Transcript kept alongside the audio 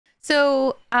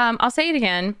So, I'll say it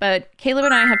again, but Caleb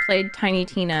and I have played Tiny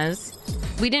Tina's.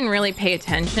 We didn't really pay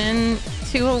attention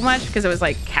too much because it was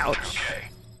like couch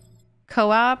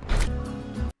co-op.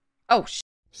 Oh,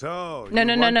 So,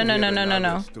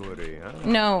 no. story, huh?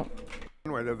 No.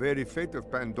 Where the very fate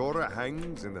of Pandora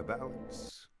hangs in the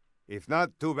balance. If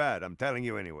not, too bad. I'm telling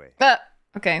you anyway.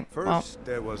 Okay. First,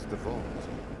 there was the vault,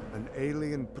 an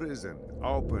alien prison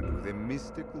opened with a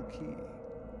mystical key.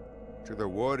 To the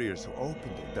warriors who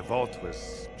opened it, the vault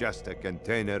was just a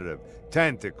container of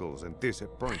tentacles and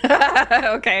disappointment.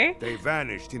 Okay. They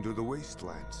vanished into the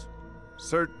wastelands,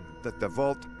 certain that the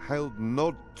vault held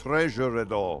no treasure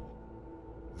at all.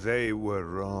 They were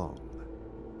wrong.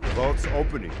 The vault's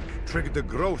opening triggered the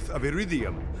growth of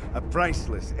iridium, a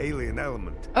priceless alien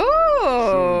element.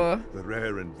 Oh! Soon, the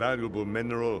rare and valuable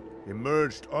mineral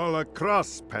emerged all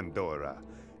across Pandora.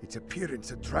 Its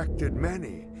appearance attracted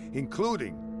many,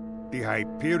 including the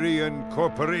Hyperion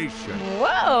Corporation.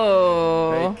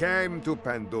 Whoa! They came to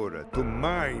Pandora to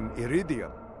mine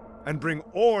iridium and bring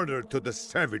order to the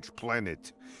savage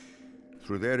planet.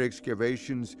 Through their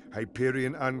excavations,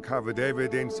 Hyperion uncovered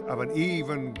evidence of an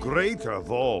even greater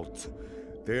vault.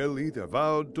 Their leader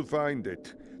vowed to find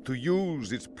it, to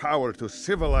use its power to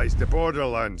civilize the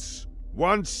Borderlands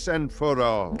once and for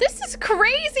all. This is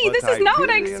crazy. But this is not what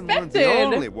I Hyperion weren't expected. the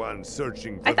only one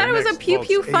searching for I thought it was a pew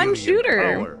pew fun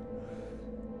shooter. Power.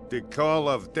 The call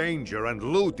of danger and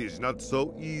loot is not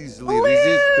so easily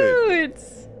resisted.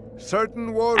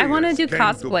 Certain warriors I want to do came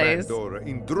cosplays. to Pandora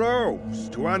in droves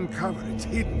to uncover its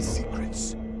hidden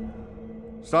secrets.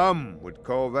 Some would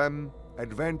call them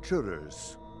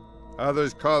adventurers.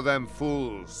 Others call them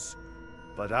fools.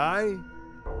 But I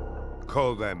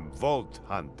call them vault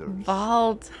hunters.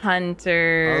 Vault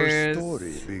hunters. Our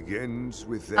story begins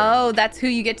with them. Oh, that's who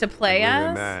you get to play with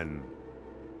as? a man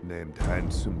named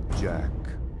Handsome Jack.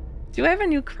 Do I have a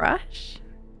new crush?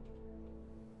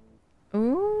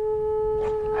 Ooh.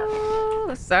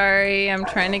 Sorry, I'm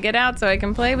trying to get out so I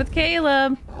can play with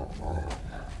Caleb.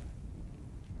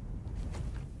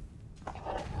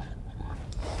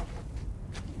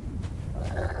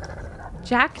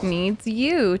 Jack needs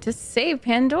you to save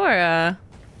Pandora.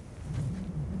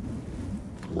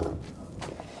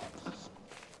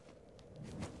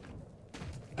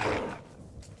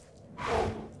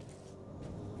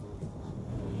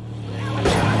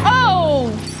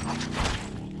 Oh!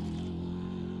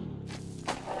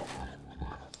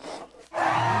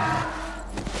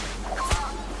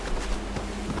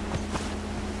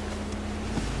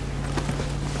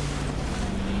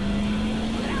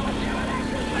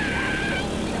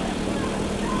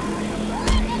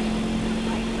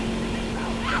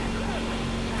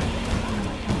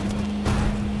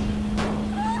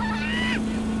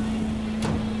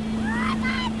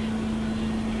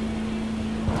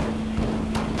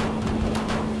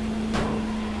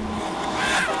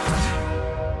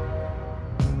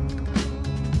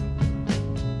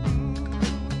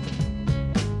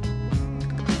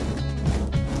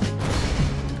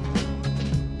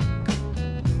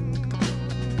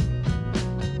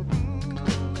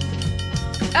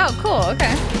 Oh, cool.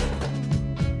 Okay.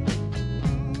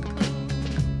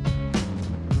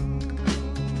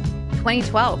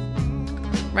 (2012),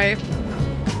 right?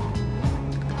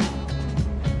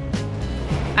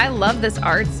 I love this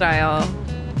art style.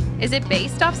 Is it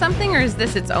based off something or is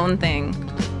this its own thing?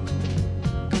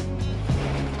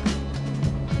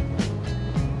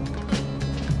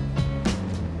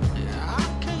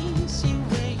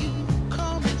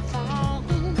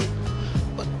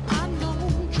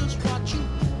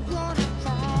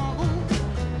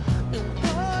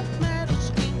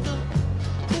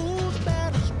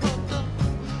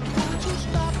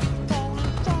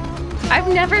 I've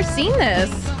never seen this.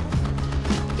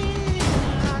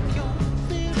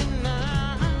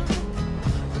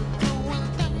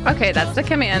 Okay, that's the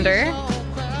commander.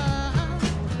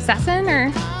 Assassin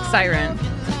or siren?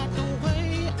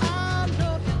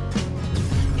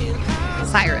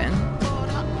 Siren.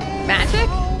 Magic?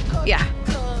 Yeah.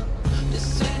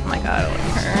 Oh my god, I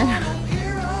love her.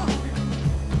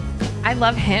 I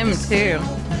love him too.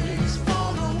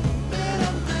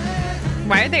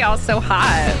 Why are they all so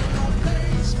hot?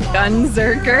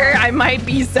 Gunzerker. I might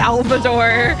be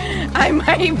Salvador. I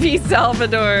might be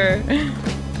Salvador.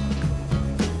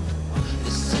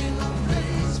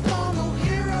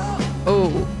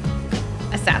 Oh.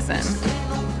 Assassin.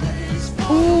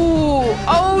 Ooh.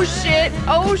 Oh shit.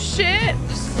 Oh shit.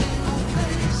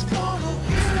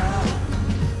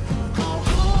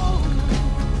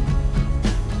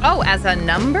 Oh, as a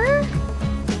number?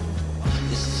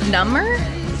 Number?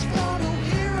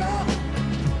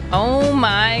 Oh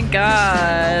my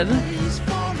god.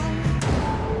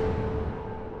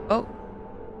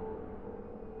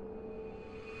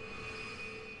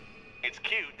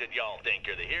 cute that y'all think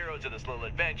you're the heroes of this little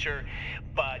adventure,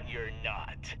 but you're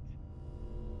not.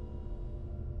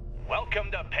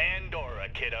 Welcome to Pandora,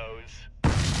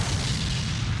 kiddos.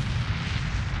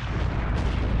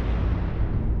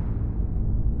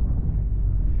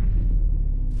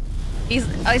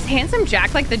 Is Handsome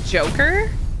Jack like the Joker?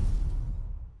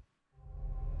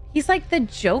 He's like the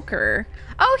Joker.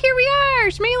 Oh, here we are!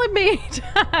 Shmela Bait!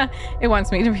 It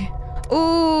wants me to be...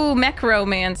 Ooh,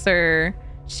 Mechromancer.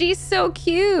 She's so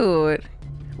cute.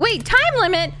 Wait, time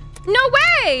limit? No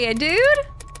way, dude!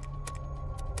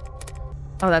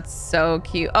 Oh, that's so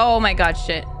cute. Oh my god,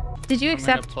 shit. Did you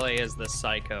accept... I'm gonna play as the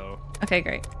Psycho. Okay,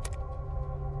 great.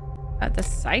 The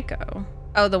Psycho?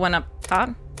 Oh, the one up top?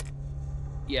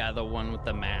 Yeah, the one with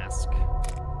the mask.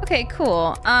 Okay,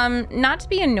 cool. Not to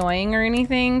be annoying or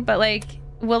anything, but like,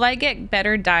 will I get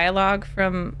better dialogue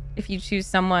from if you choose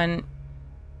someone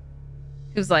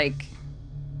who's like,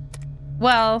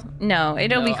 well, no,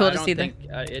 it'll be cool to see them.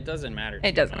 It doesn't matter.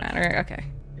 It doesn't matter. Okay.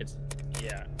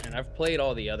 Yeah, and I've played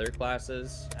all the other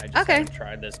classes. I just haven't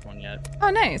tried this one yet. Oh,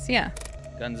 nice. Yeah.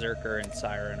 Gunzerker and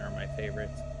Siren are my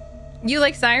favorites. You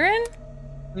like Siren?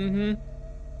 Mm-hmm.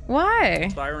 Why?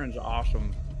 Siren's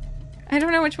awesome. I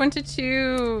don't know which one to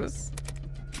choose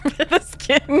for the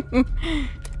skin.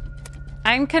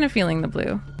 I'm kind of feeling the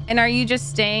blue. And are you just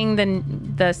staying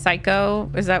the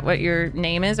Psycho? Is that what your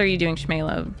name is? Or are you doing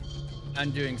Shmela?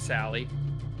 I'm doing Sally.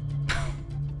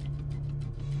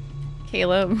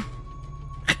 Caleb.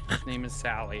 His name is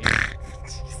Sally.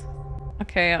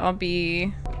 Okay, I'll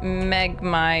be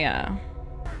MegMage.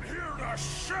 Here to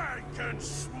shank and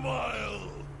smile.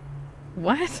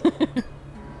 What?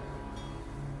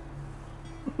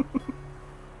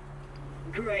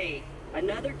 Great.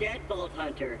 Another dead Vault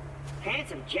Hunter.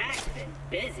 Handsome Jack's been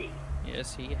busy.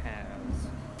 Yes, he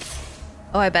has.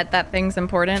 Oh, I bet that thing's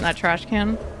important, that trash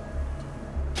can.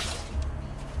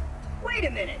 Wait a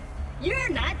minute. You're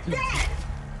not dead.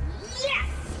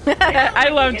 Yes! I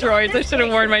love droids. I should have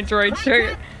worn my droid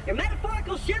shirt. Your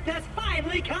metaphorical ship has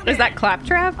finally come Is that in.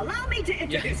 Claptrap? Allow me to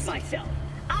introduce myself.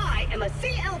 I am a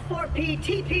CL4P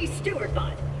TP steward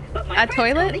bot. But my friends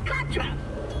toilet? call me Claptrap.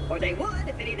 Or they would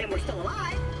if any of them were still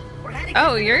alive. We're heading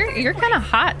Oh, to you're kind of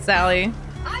hot, Sally.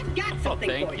 I've got Oh, something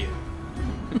thank for you.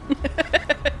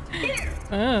 Here.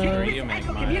 Oh. Take You this make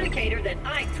echo mine. communicator that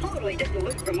I totally didn't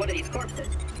loot from one of these corpses.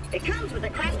 It comes with a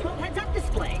Class 12 heads-up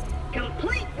display,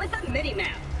 complete with a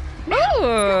mini-map.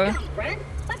 Ooh. Come, friend.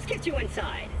 Let's get you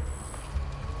inside.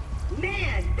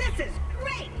 Man, this is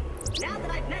great. Now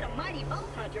that I've met a mighty Vault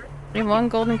Hunter, We have one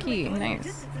golden key.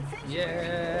 Nice.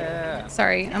 Yeah.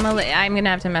 Sorry, I'm gonna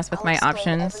have to mess with my I'll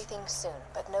explain options. everything soon,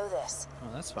 but know this. Oh,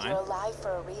 that's fine. You're alive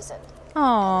for a reason. Aww.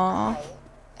 I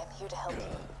am here to help you.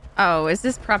 Oh, is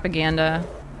this propaganda?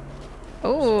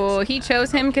 Oh, he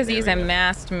chose him because he's a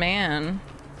masked man.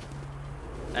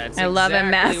 That's I love a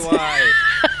exactly mask. why.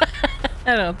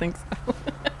 I don't think so.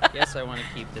 Yes, I want to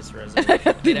keep this resolution.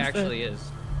 It actually is.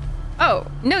 Oh,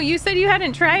 no, you said you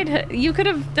hadn't tried. You could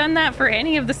have done that for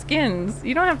any of the skins.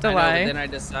 You don't have to I know, lie. but then I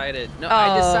decided. No,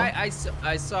 Oh.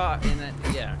 I saw in it.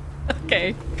 Yeah.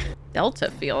 Okay.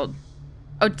 Delta field.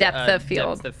 Oh, depth of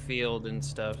field. Depth of field and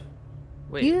stuff.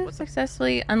 Wait, You what the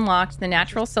successfully unlocked the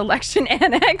natural selection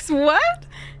annex. What?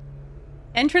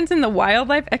 Entrance in the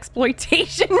wildlife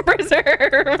exploitation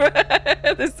preserve.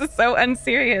 This is so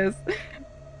unserious.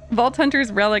 Vault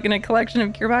Hunter's relic in a collection of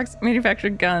Gearbox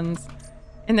manufactured guns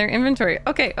in their inventory.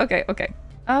 Okay.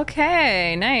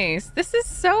 Okay, nice. This is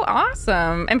so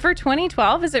awesome. And for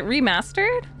 2012, is it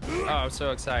remastered? Oh, I'm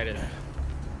so excited.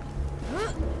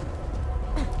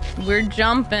 We're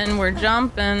jumping. Day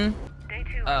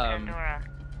 2 on Pandora.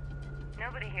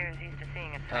 Nobody here is used to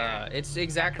seeing a siren. It's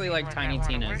exactly like Tiny That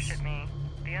wanna Tina's. worship me.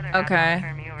 The other Okay. half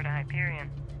turn me over to Hyperion.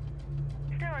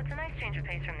 Still, it's a nice change of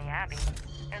pace from the Abbey.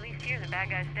 At least here the bad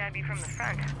guys stab you from the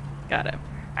front. Got it.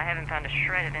 I haven't found a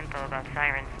shred of info about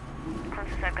sirens. The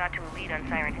closest I've got to a lead on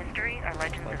siren history are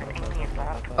legends of an alien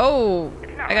vault. Oh,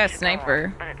 It's not I got a much at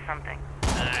sniper. all, but it's something.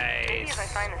 Maybe if I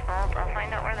Nice. find this vault, I'll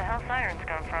find out where the hell sirens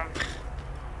come from.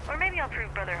 Or maybe I'll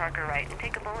prove Brother Harker right and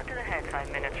take a bullet to the head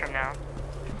 5 minutes from now.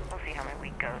 We'll see how my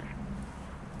week goes.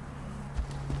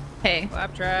 Hey,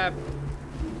 Claptrap.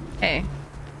 hey.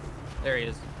 There he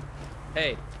is.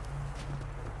 Hey.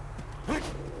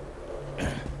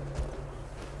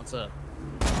 What's up?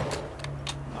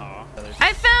 Aw.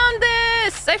 I found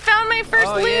this! I found my first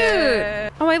Oh, loot! yeah.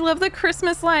 Oh, I love the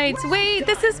Christmas lights. Wait,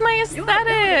 this is my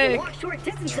aesthetic!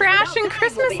 Trash and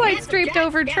Christmas lights draped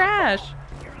over trash.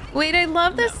 Wait, I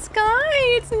love the sky!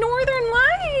 It's northern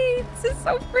lights! It's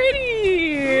so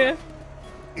pretty!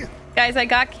 Guys, I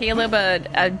got Caleb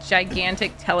a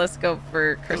gigantic telescope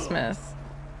for Christmas.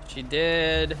 She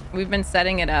did. We've been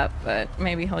setting it up, but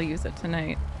maybe he'll use it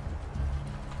tonight.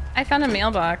 I found a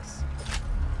mailbox.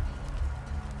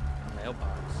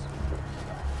 Mailbox.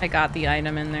 I got the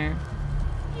item in there.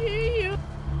 Yeah.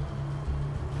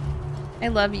 I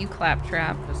love you,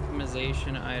 Claptrap.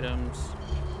 Customization items.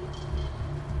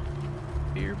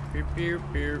 Beer, beer, beer,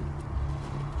 beer.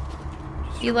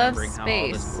 He loves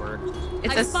space.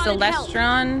 It's a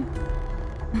Celestron.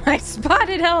 I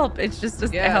spotted help. It's just a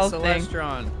health thing.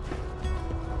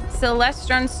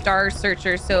 Celestron Star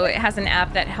Searcher, so it has an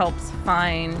app that helps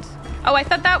find. Oh, I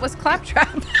thought that was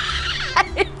Claptrap.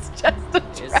 It's just a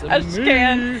trash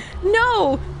can.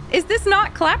 No, is this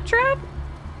not Claptrap?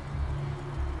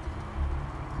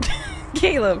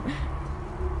 Caleb,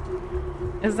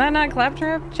 is that not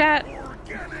Claptrap? Chat.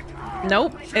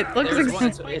 Nope. It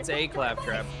looks like it's a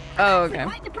Claptrap. Oh, okay.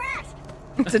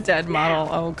 It's a dead model.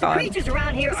 Oh god. Creatures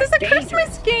around here this is a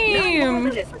Christmas game.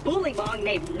 This bullymong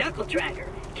named Knuckle Tracker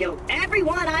killed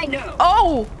everyone I know.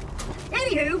 Oh.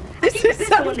 Anywho, this is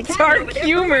some dark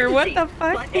humor. What the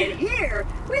fuck? But in here,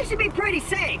 we should be pretty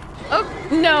safe. Oh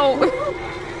no.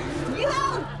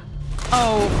 Yo.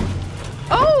 Oh.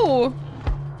 Oh.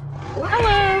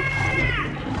 Hello.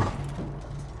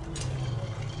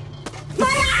 My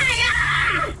eye!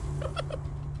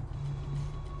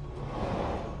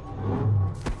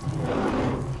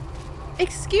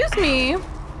 Excuse me.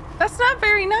 That's not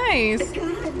very nice.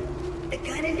 The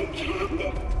gun in the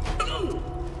cabinet.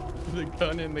 The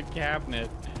gun in the cabinet.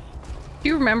 Do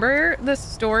you remember the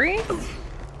story?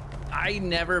 I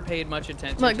never paid much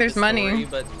attention. Look, to there's the story, money.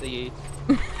 But the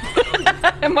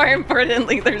more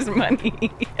importantly, there's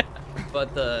money.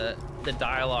 But the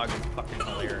dialogue is fucking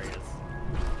hilarious.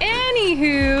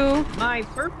 Anywho, my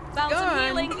first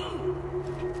gun.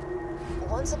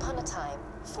 Once upon a time,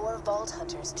 4 Vault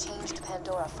Hunters changed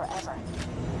Pandora forever.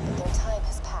 But their time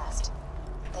has passed.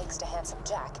 Thanks to Handsome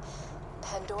Jack,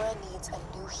 Pandora needs a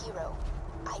new hero.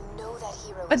 I know that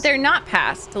hero. But they're not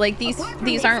past. Like these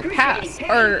aren't past.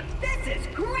 Or this is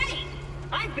great.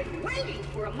 I've been waiting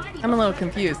for a mighty. I'm a little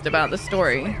confused about the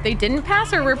story. They didn't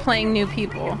pass, or we're playing new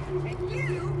people. And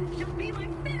you should be my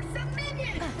fearsome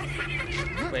minion.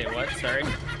 Wait, what? Sorry.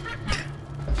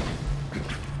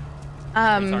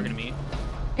 Are you talking to me?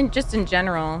 And just in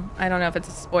general, I don't know if it's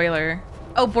a spoiler.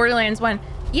 Oh, Borderlands 1.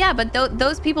 Yeah, but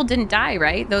those people didn't die,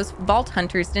 right? Those Vault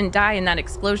Hunters didn't die in that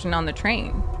explosion on the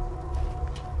train.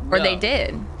 Or No. they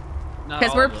did.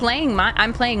 Because we're playing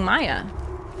I'm playing Maya.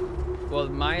 Well,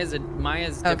 Maya's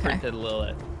different than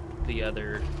Lilith. The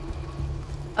other.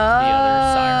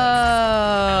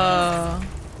 Oh.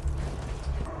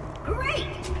 Great.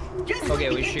 Just Okay,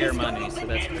 let me we get share this money, door so open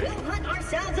that's and great. We'll hunt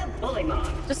ourselves a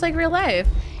bullymong. Just like real life.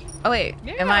 Oh wait,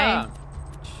 am I? Yeah.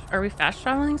 Are we fast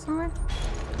traveling somewhere?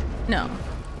 No.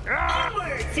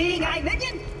 Onward, seeing eye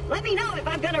minion. Let me know if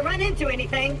I'm gonna run into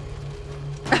anything.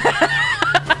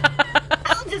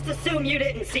 I'll just assume you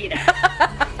didn't see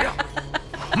that.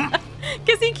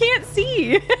 Because he can't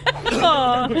see.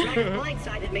 Dragon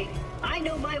blindsided me. I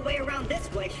know my way around this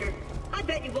glacier. I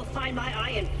bet you will find my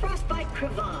eye in frostbite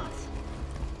crevasse.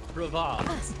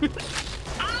 Crevasse.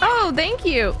 Oh, thank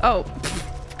you. Oh,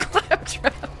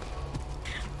 Claptrap.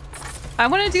 I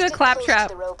want to do a Stick close to Claptrap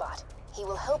the robot. He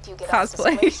will help you get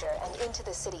cosplay. off this glacier and into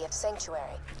the city of Sanctuary.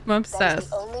 I'm That is obsessed.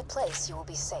 the only place you will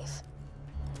be safe.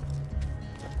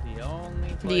 The only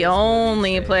place. The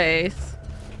only place.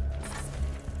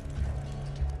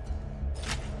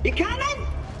 You coming?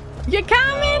 You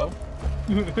coming?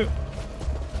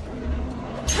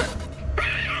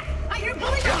 I hear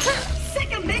bullymong.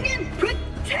 Sick of minion.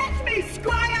 Protect me,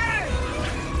 Squire.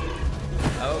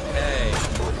 Okay.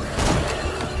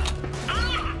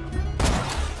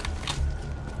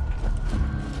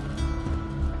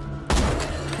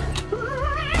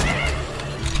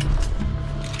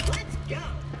 Let's go.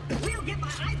 We'll get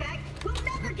my eye back. We'll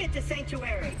never get to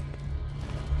Sanctuary.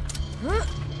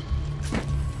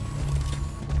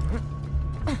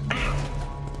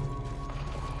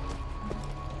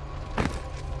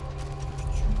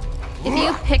 If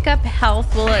you pick up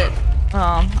health, will it?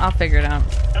 Oh, I'll figure it out.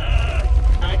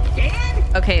 Again?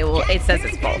 Okay, well, it says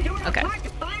Jack's it's full. tearing Pandora Okay. apart to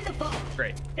find the vault.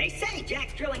 Great. They say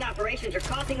Jack's drilling operations are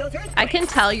causing those earthquakes. I can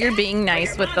tell you're being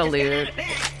nice with the loot.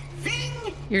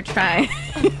 Zing! You're trying.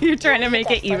 You're trying to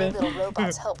make it That funny even. little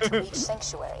robots help to reach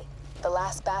Sanctuary, the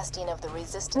last bastion of the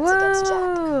resistance against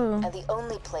Jack, Whoa. and the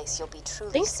only place you'll be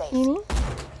truly Thanks, safe. Queenie.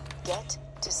 Get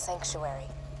to Sanctuary.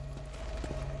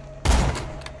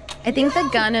 I think the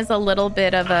gun is a little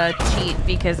bit of a cheat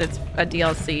because it's a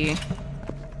DLC.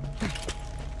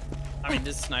 I mean,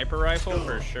 this sniper rifle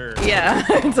for sure. Yeah,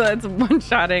 it's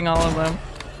one-shotting all of them.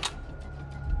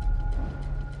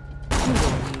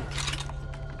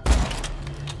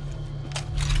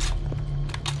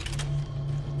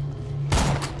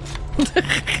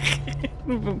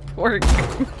 Pork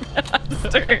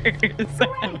monsters. Get me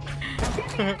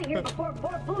out of here before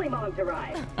more bully moms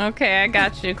arrive. Okay, I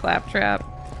got you, Claptrap.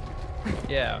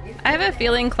 Yeah. I have a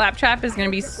feeling Claptrap is going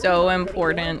to be so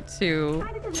important to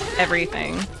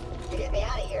everything. Get me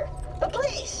out of here. But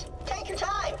please, take your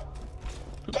time.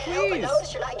 Can't help but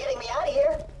notice you're not getting me out of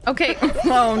here. Okay.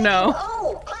 Oh, no.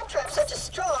 Oh, Claptrap's such a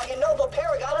strong and noble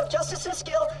paragon of justice and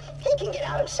skill, he can get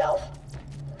out himself.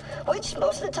 Which,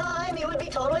 most of the time, you would be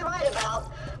totally right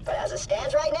about. But as it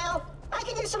stands right now, I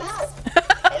can use some help.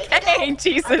 Hey,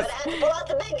 Jesus. I'm gonna have to pull out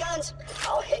the big guns.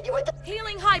 I'll hit you with the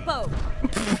healing hypo.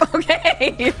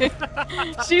 Okay.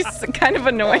 She's kind of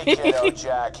annoying. Hey, kiddo,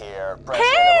 Jack here.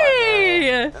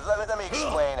 Hey! Let me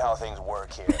explain how things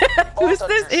work here. Who's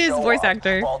this? His voice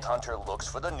actor. Vault Hunter looks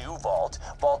for the new vault.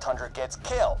 Vault Hunter gets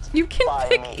killed. You can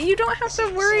pick. You don't have to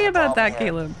worry about that,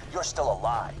 Caleb. You're still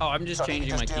alive. Oh, I'm just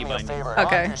changing my key binding.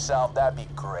 Okay. Yourself, that'd be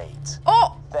great.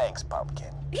 Oh! Thanks, Pumpkin.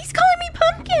 He's calling me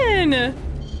Pumpkin!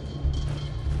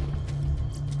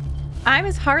 I'm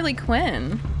his Harley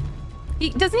Quinn.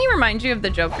 Doesn't he remind you of the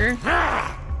Joker?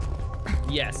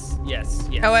 Yes.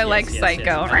 Oh, I like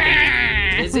Psycho.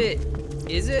 Yes.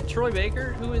 Is it Troy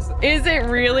Baker? Who is it? Is it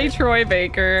really Troy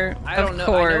Baker? I don't know.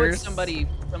 Course. I know it's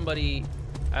somebody.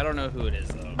 I don't know who it is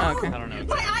though. Okay. I don't know.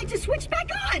 My eye just switched back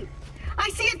on. I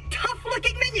see a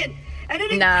tough-looking minion and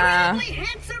an incredibly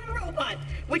handsome robot,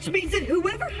 which means that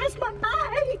whoever has my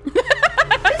eye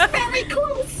is very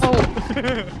close. Oh.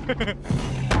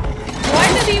 Why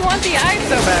did he want the eye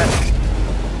so bad?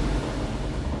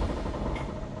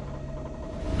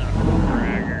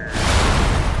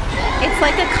 It's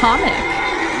like a comic.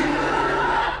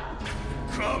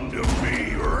 Come to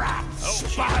me, rat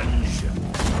sponge.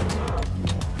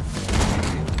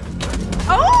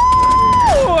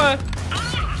 Oh!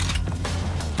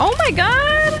 Oh my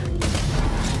god!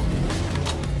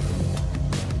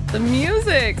 The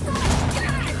music.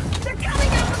 They're coming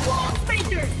out the wall,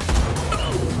 Spacer.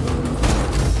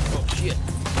 Oh shit.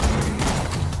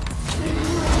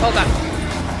 Oh god.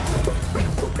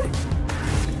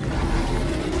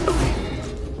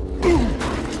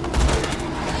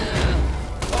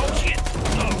 Oh shit.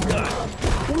 Oh god.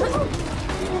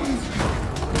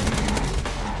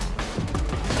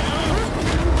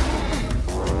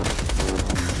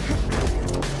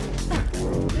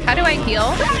 How do I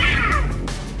heal?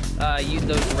 Use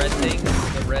those red things.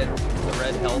 The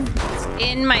red health.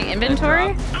 In my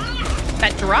inventory?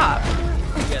 That drop.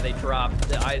 Yeah, they drop.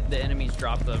 The enemies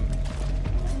drop them.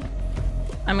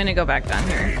 I'm gonna go back down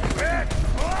here.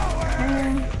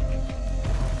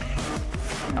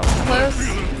 That was close.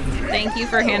 Thank you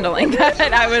for handling that.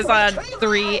 I was on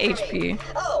 3 HP.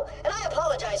 Oh, and I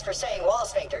apologize for saying wall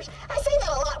sphincters. I say that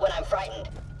a lot when I'm frightened.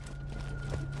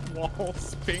 Wall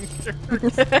sphincter.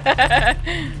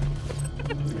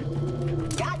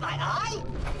 Got my eye?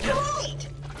 Great!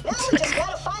 Now we just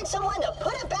gotta find someone to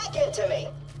put it back into me.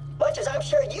 Much as I'm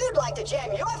sure you'd like to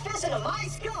jam your fist into my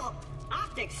skull,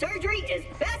 optic surgery is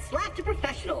best left to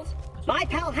professionals. My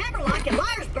pal Hammerlock in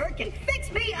Myersburg can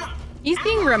fix me up. He's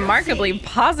being remarkably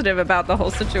positive about the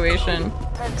whole situation.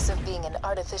 Perks of being an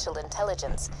artificial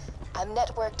intelligence. I'm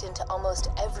networked into almost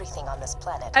everything on this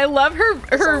planet. I love her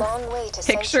long way to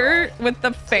picture sanctuary. with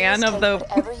the fan Please of take the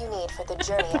whatever you need for the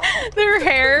journey ahead. their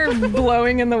hair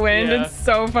blowing in the wind. Yeah. It's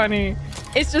so funny.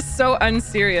 It's just so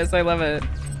unserious. I love it.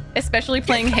 Especially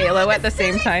playing Halo at the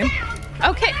same time.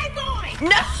 Okay.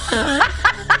 No.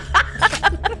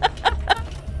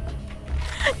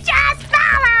 Just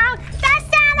follow the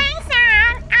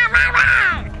song on my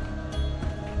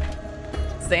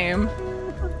road. Same.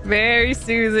 Very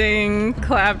soothing.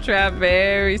 Claptrap,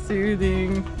 very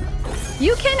soothing.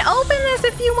 You can open this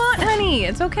if you want, honey.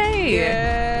 It's okay.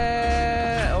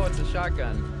 Yeah. Oh, it's a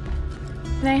shotgun.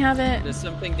 Can I have it? Does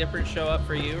something different show up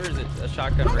for you, or is it a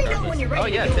shotgun? Let me know when you're ready Oh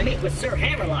yeah, to go take meet it. with Sir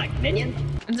Hammerlock, minion.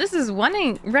 This is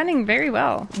running very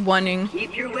well. Running.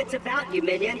 Keep your wits about you,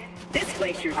 minion. This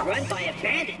glacier's run by a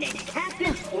bandit named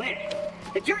Captain Flint.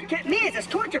 The jerk kept me as his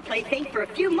torture plaything for a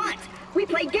few months. We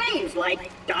played games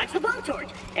like Dodge the Blowtorch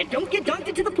and Don't Get Dunked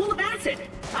into the Pool of Acid.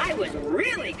 I was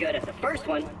really good at the first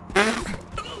one.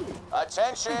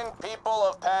 Attention, people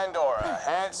of Pandora.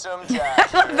 Handsome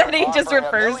Jack. I love that he just offering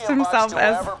refers $1 to million himself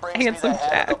as whoever brings me Handsome the head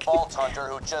Jack. of the Vault Hunter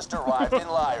who just arrived in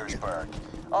Liarsburg.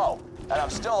 Oh, and I'm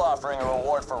still offering a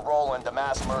reward for Roland, the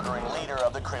mass murdering leader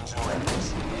of the Crimson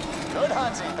Raiders. Good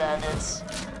hunting, bandits.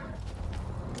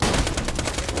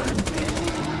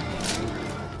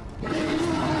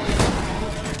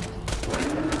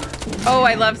 Oh,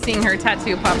 I love seeing her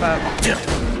tattoo pop up.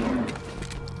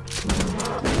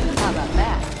 How about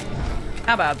that?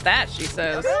 How about that, she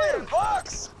says. $1 million?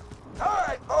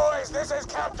 Alright, boys, this is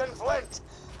Captain Flint.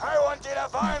 I want you to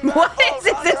find that What is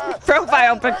this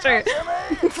profile picture?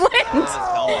 Flint!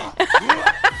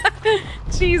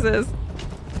 Jesus.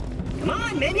 Come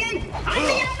on, minion! I'm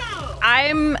the ammo!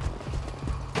 I'm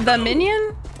the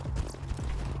minion?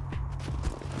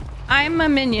 I'm a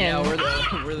minion.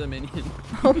 Yeah, we're the minion.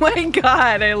 Oh my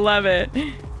god, I love it.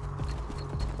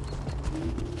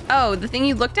 Oh, the thing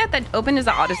you looked at that opened is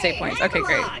the autosave points. Okay,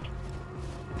 great.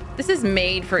 This is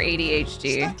made for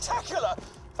ADHD. Spectacular!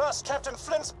 First Captain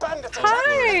Flint's bandit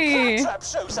Hi! trap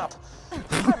shows up.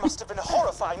 I must have been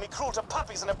horrifyingly cruel to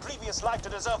puppies in a previous life to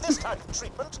deserve this kind of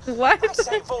treatment. What? I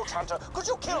say, Vault Hunter, could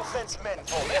you kill Flint's men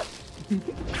for me?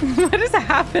 What is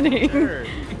happening? Sure.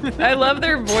 I love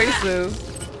their voices.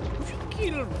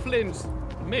 Kill Flint's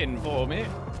men for me.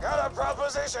 Got a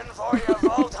proposition for you,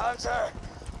 Vault Hunter.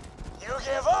 You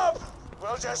give up,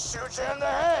 we'll just shoot you in the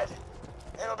head.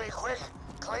 It'll be quick,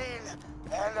 clean,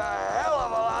 and a hell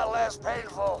of a lot less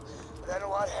painful than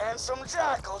what Handsome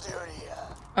Jack will do to you.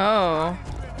 Oh.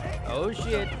 Oh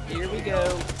shit, here we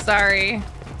go. Sorry.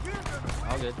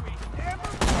 All good.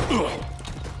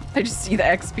 I just see the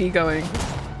XP going.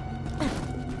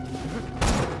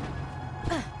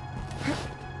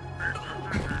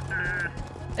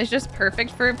 It's just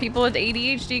perfect for people with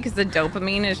ADHD because the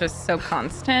dopamine is just so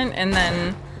constant, and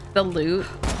then the loot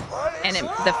and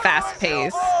the fast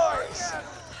pace.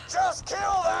 Just kill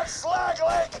that slag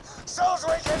lick so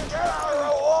we can get our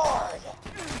reward.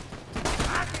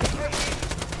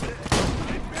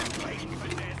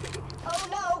 Oh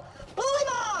no!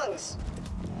 Bullymongs!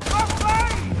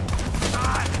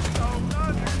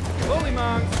 Holy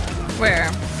monks. Where?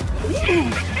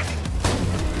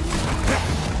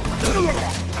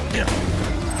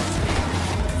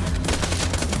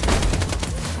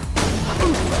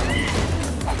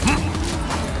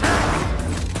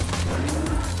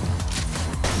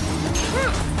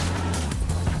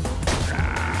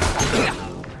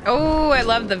 Oh, I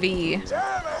love the V.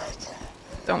 Damn it!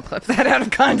 Don't clip that out of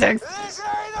context. This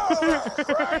ain't over,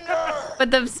 Grinder.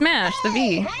 But the smash, the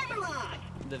V. Hammerlock!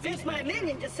 Since my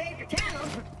minion just saved your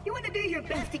town, you want to do your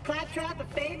bestie Claptrap a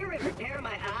favor and repair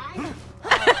my eye?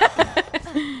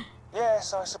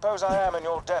 Yes, I suppose I am in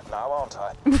your debt now, aren't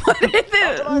I? What is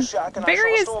Come to my shack it? and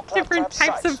Various I shall restore different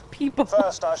Claptrap's types sight. of people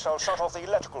First, I shall shut off the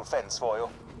electrical fence for you.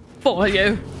 for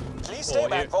you. Please stay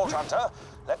back, Vault Hunter.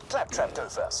 Let Claptrap go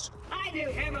first. I knew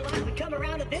Hammerlock would come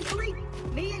around eventually.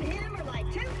 Me and him are like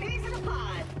two peas in a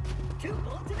pod. Two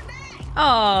bullets in a bag.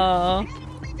 Aww.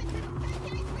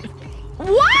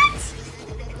 What?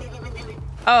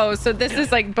 Oh, so this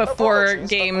is like before Apologies, but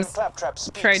games when Claptrap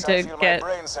speaks, tried I to feel my get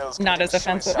brain cells not committing as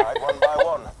offensive. suicide one by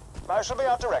one. I shall be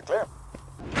out directly.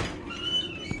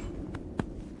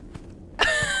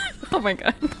 Oh my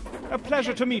god. A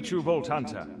pleasure to meet you, Vault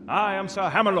Hunter. I am Sir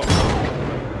Hammerlock.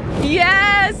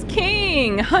 Yes,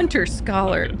 King! Hunter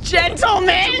Scholar.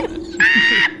 Gentleman!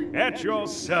 At your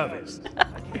service.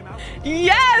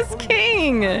 Yes,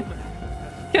 King!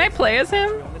 Can I play as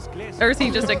him? Or is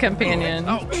he just a companion?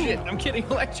 Oh shit, I'm getting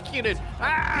electrocuted.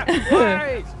 Ah!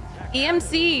 Why?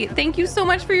 EMC, thank you so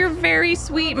much for your very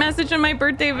sweet message in my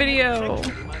birthday video.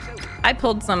 I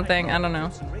pulled something, I don't know.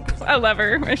 A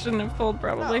lever, I shouldn't have pulled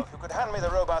probably. Now, if you could hand me the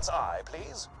robot's eye,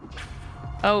 please.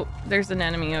 Oh, there's an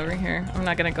enemy over here. I'm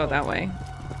not gonna go that way.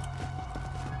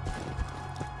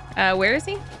 Where is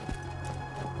he?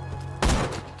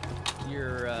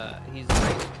 He's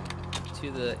right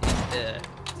to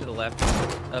the left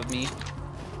of me.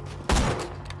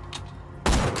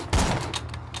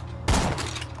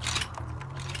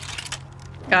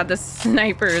 God, the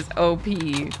sniper is OP.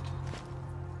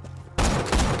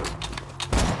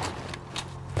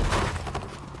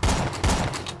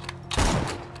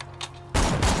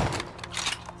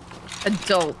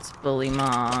 Adult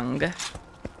bullymong.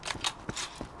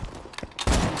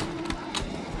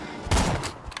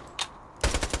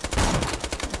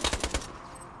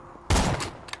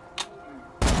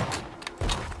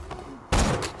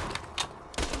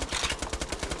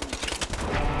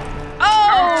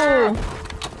 Oh!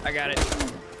 I got it.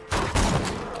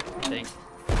 Thanks.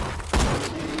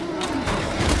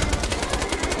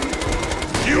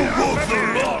 You walk the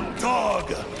wrong dog!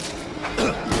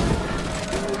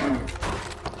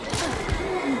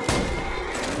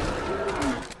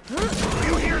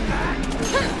 You hear that?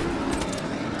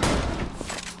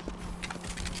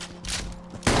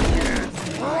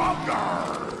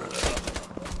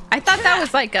 I thought that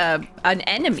was like an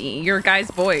enemy, your guy's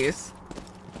voice.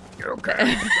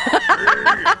 Okay.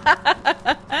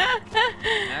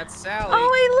 That's Sally.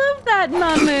 Oh, I love that,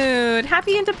 Mahmood.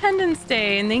 Happy Independence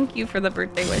Day, and thank you for the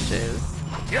birthday wishes.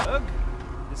 Doug,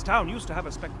 the This town used to have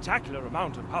a spectacular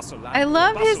amount of hustle. I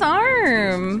love his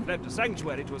arm. Fled to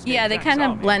Sanctuary to escape Yeah, they Jack's kind of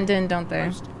army. blend in, don't they?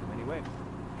 Most of them, anyway.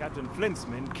 Captain Flint's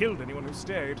men killed anyone who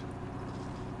stayed.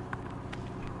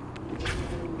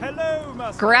 Hello,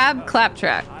 Master. Grab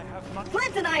Claptrap.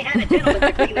 Flint and I had a gentleman's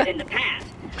agreement in the past.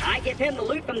 I give him the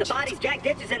loot from the bodies Jack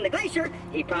ditches in the glacier.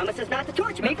 He promises not to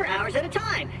torture me for hours at a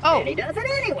time. Oh. And he does it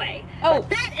anyway. Oh.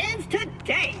 But that ends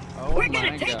today. Oh We're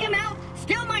gonna my take God. him out,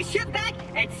 steal my ship back,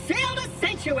 and sail to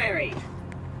Sanctuary.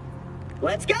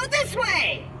 Let's go this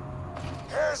way.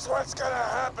 Here's what's gonna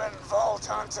happen, Vault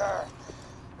Hunter.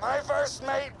 My first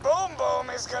mate, Boom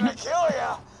Boom, is gonna kill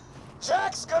ya.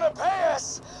 Jack's gonna pay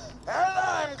us, and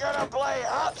I'm gonna play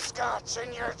hopscotch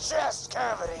in your chest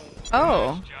cavity.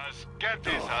 Oh. Just get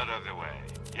this out of the way.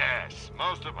 Yes,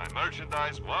 most of my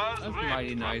merchandise was That's ripped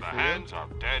mighty from nice the of you. hands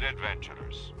of dead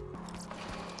adventurers.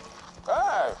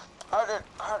 Hey, how did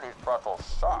these pretzels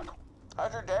suck?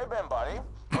 How's your day been, buddy?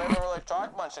 We haven't really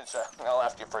talked much since I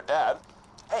left you for dead.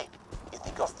 Hey, you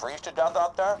think you'll freeze to death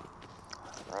out there?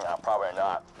 No, probably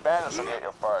not. Bandits will get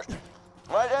you first.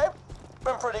 My day?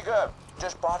 Been pretty good.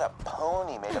 Just bought a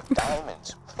pony made of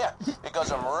diamonds. Yeah,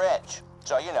 because I'm rich.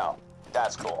 So, you know,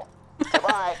 that's cool.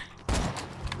 Goodbye.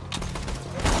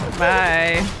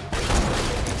 Bye.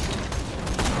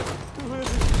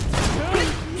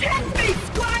 Protect me,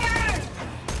 Squire!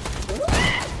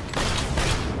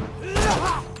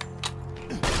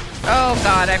 Oh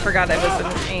god, I forgot it was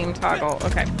an aim toggle.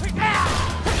 Okay.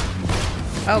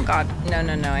 Oh god. No,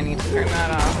 I need to turn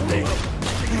that off.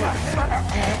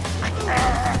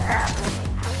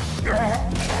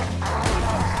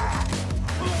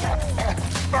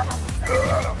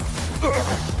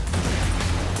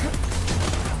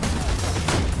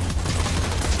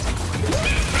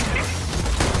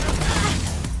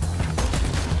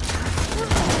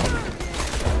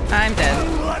 I'm dead.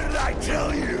 What did I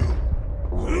tell you?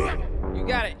 You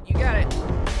got it. You got it.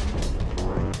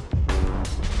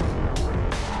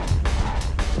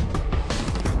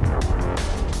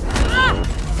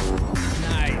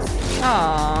 Nice.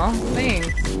 Aw, thanks.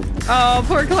 Oh,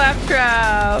 poor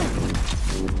Claptrap.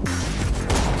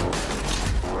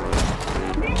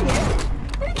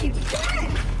 What have you done?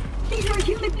 These are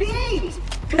human beings.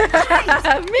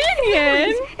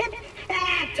 Minion.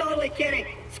 Totally kidding.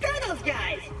 Screw those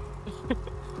guys.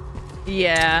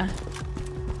 Yeah.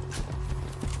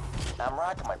 I'm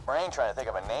racking my brain trying to think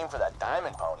of a name for that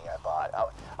diamond pony I bought.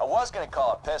 I was going to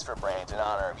call it Piss for Brains in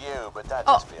honor of you, but that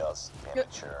just feels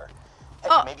immature. Hey,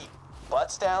 maybe Butt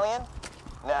Stallion?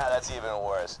 Nah, that's even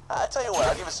worse. I'll tell you what,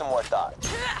 I'll give it some more thought.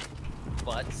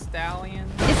 Butt Stallion?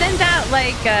 Isn't that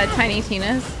like Tiny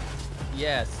Tina's?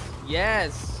 Yes.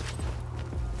 Yes.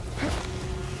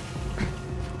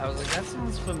 I was like, that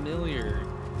sounds familiar.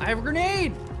 I have a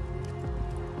grenade!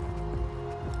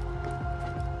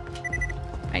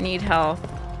 I need health.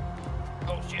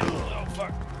 Oh shit. Oh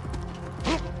fuck.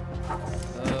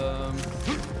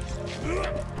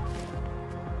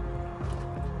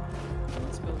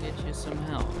 Let's go get you some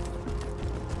health.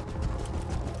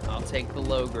 I'll take the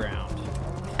low ground.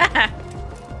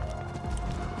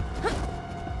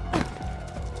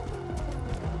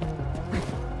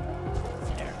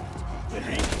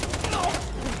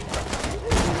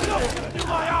 Look into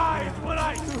my eyes when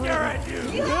I stare at you!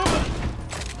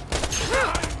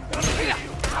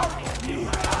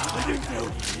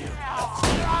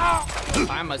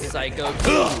 I'm a psycho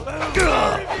too.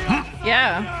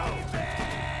 Yeah.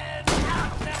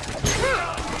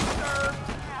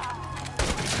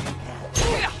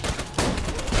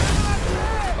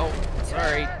 Oh,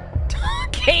 sorry.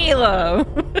 Caleb.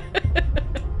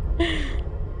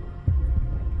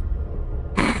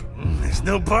 There's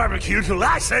no barbecue till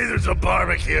I say there's a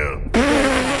barbecue.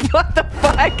 What the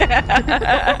fuck?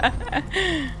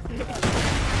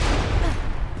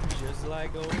 Just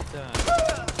like old times.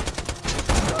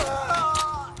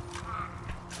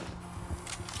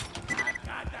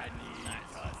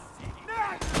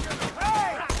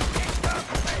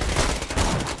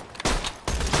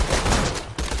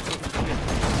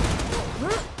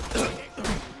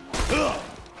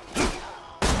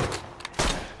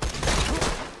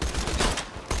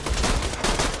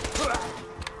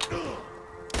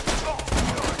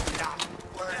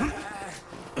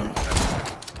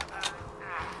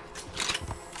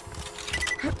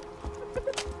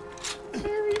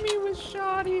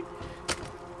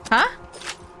 Huh?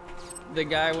 The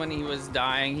guy, when he was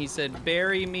dying, he said,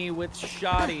 "Bury me with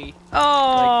shoddy."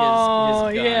 Oh,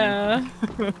 like his yeah.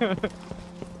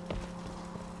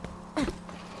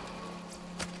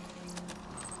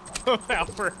 Now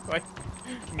we're like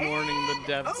mourning the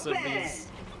deaths of these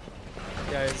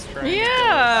guy's trying I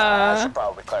Yeah. should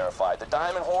probably clarify. The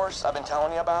diamond horse I've been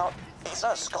telling you about, it's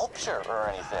not a sculpture or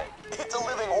anything. It's a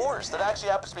living horse that actually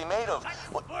happens to be made of...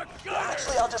 Well,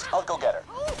 actually, I'll go get her.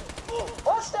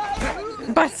 What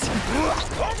stallion? But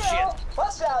Hello.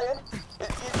 What stallion?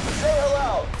 Say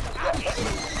hello.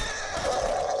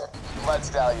 Mud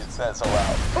Stallion says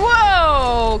hello.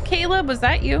 whoa, Caleb, was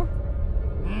that you?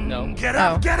 No. Get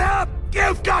up! Get up!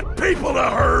 You've got people to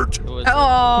hurt!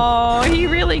 Oh, he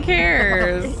really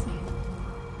cares.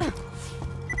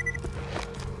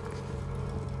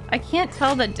 I can't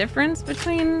tell the difference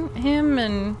between him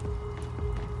and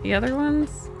the other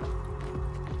ones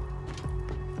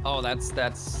Oh, that's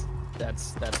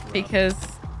rough. because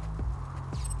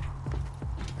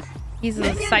he's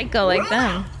a psycho like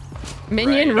them.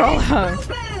 Minion roll out.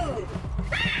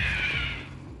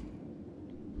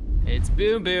 It's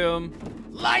Boom Boom.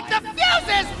 Light the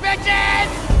fuses, bitches!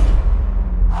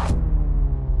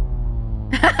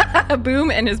 Boom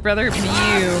and his brother Boom.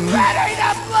 Ready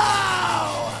to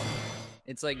blow!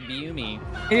 It's like Boomy.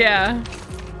 Yeah.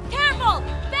 Careful!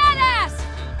 Badass!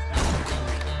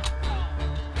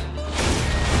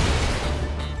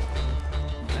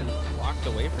 I walked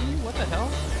away from you? What the hell?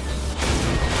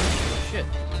 Shit.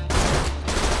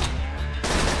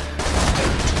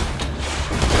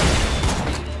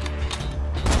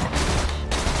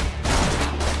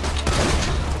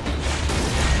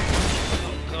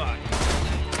 Oh, God.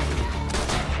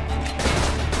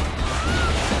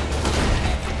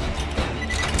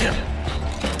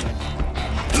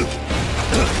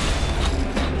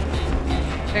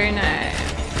 Very nice.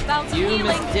 Boom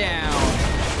is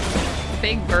down.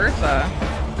 Big Bertha.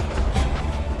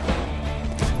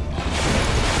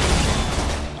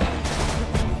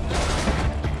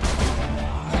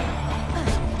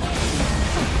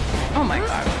 Oh my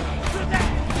god.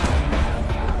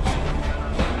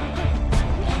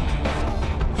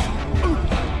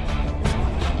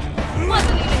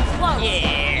 Wasn't even close.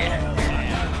 Yeah.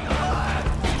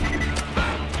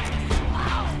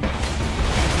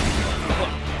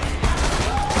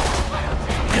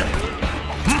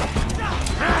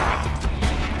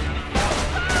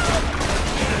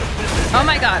 Oh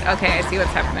my god. Okay, I see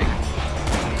what's happening.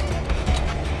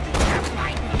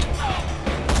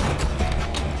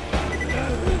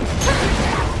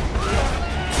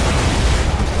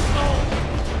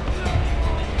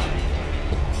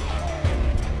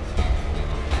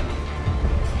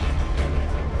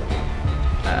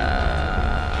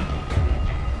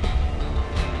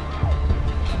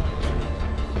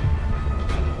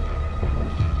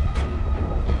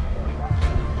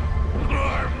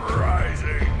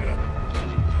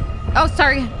 Oh,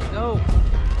 sorry. No.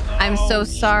 I'm so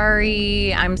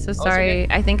sorry. I'm so sorry.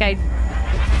 okay. I think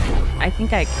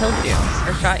I killed you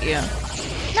or shot you.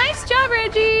 Nice job,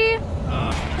 Reggie.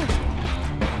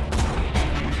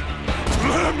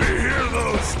 Let me hear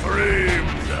those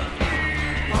screams!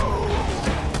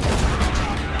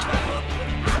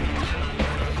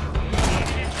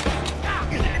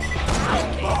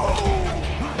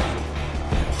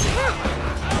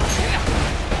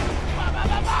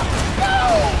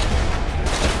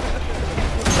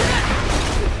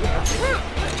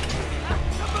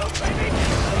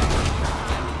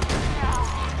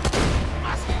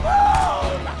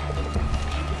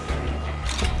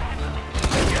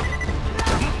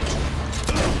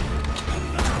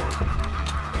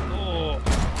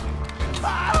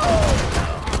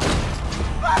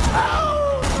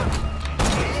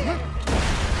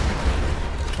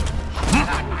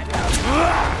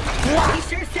 He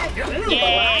sure said boom.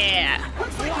 Yeah.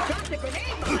 Looks like you dropped the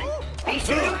grenade mine. Be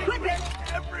sure to equip it.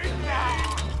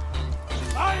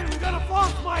 I am gonna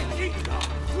floss my teeth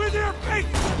with your face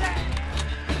today!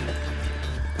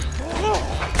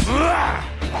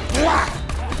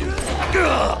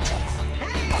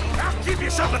 I'll give you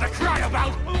something to cry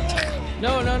about!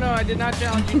 No, I did not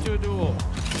challenge you to a duel.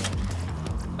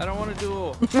 I don't want a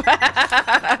duel. Ooh,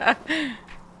 that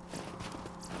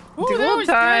Duel was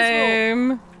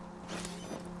time.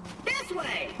 This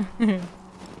way.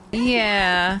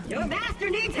 Yeah. Your master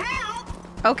needs help.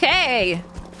 Okay.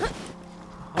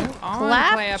 Hold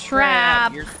on,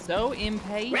 Claptrap. You're so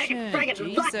impatient.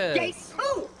 Jesus.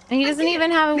 And he doesn't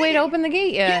even have a way to open the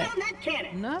gate Get yet. on that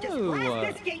cannon. No. Just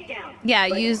blast this gate down. Yeah,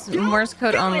 But use don't Morse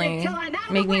code do it only. until I'm out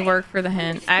of Make the me way. work for the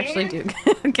hint. I actually do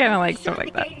kind of like stuff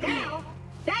like that. Now,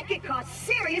 that could cause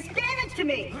serious damage to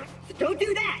me. So don't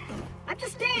do that. I'm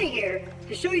just standing here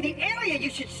to show you the area you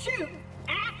should shoot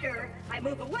after I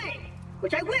move away.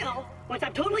 Which I will once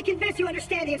I'm totally convinced you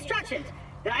understand the instructions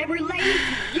that I'm relaying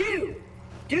to you.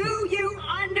 Do you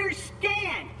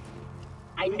understand?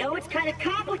 I know it's kind of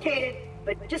complicated, but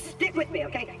but just stick with me,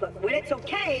 okay? Look, when it's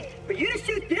okay for you to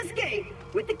shoot this gate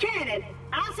with the cannon,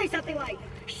 I'll say something like,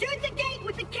 shoot the gate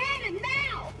with the cannon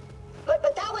now!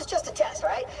 But that was just a test,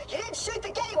 right? You didn't shoot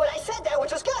the gate when I said that,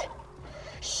 which was good.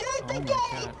 Shoot the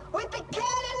gate with the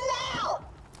cannon now!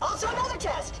 Also another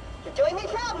test. You're doing me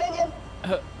proud, minion.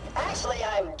 Actually,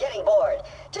 I'm getting bored.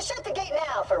 Just shoot the gate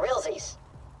now for realsies.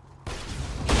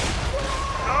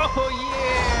 Oh,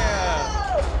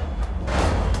 yeah!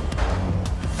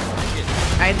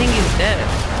 I think he's dead.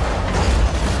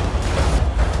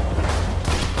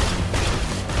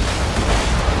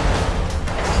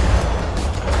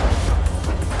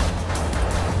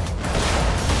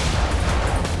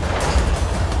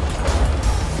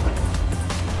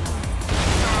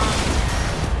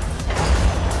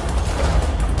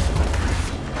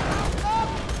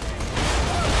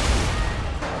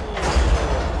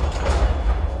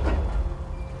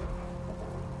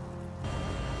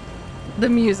 The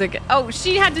music. Oh,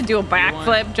 she had to do a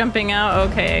backflip jumping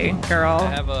out. Okay, girl. I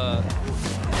have a...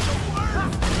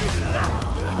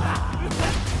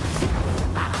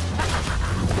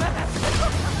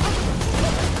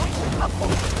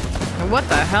 What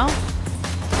the hell?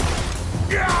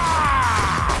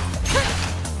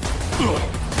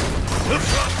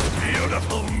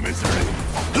 Beautiful misery.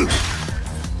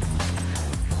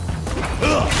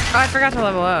 Oh, I forgot to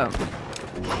level up.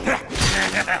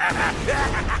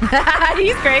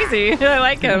 He's crazy. I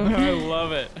like him. I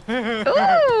love it.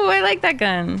 Ooh, I like that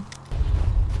gun.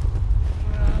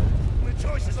 The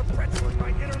choices of pretzel in my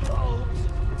inner lobes.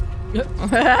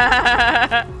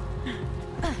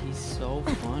 He's so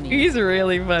funny. He's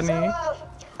really funny. So,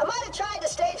 I might have tried to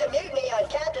stage a mutiny on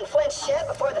Captain Flint's ship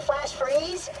before the flash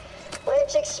freeze,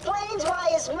 which explains why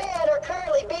his men are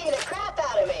currently beating the crap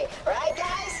out of me. Right,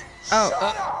 guys? Oh.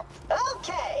 Shut up.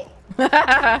 Okay.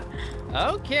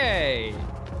 Okay.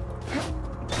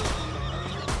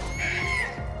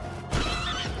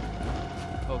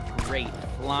 Oh, great.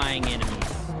 Flying enemies.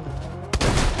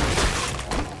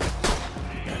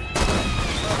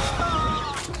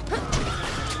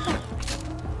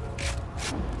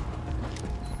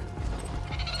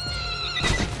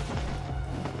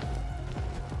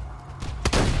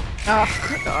 Oh,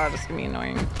 God, this is gonna be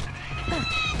annoying.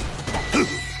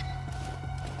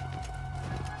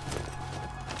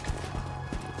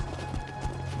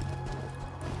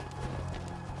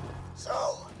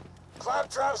 So,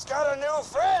 Claptrap's got a new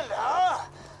friend, huh?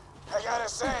 I gotta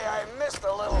say, I missed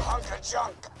the little hunk of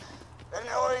junk. The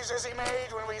noises he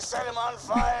made when we set him on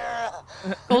fire.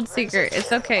 Gold secret.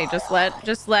 It's okay. Just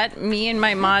let me and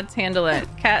my mods handle it.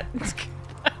 Cat was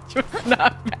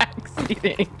not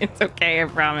backseating. It's okay, I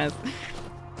promise.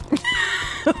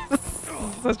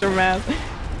 Such a mess.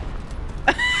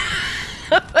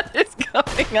 What is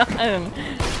going on?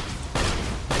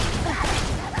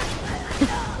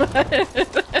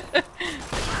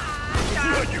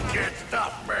 You can't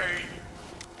stop me.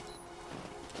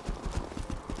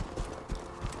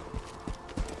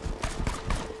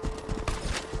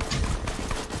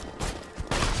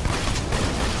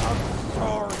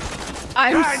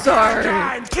 I'm sorry.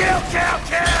 Kill, kill,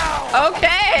 kill.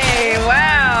 Okay,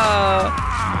 wow.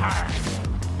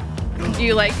 Do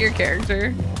you like your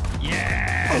character?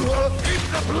 Yeah. Keep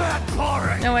the blood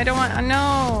pouring. No, I don't want.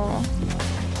 No.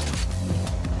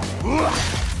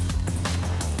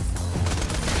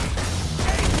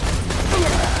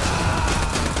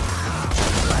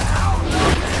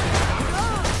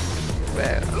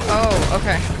 Oh,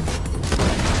 okay.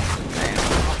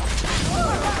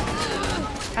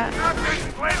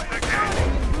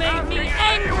 Made me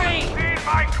angry! Need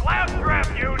my claptrap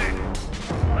unit!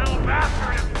 Little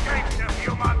bastard escaped a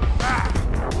few months back.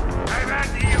 I've had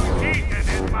to use Ethan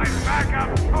as my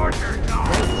backup torture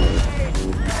dog.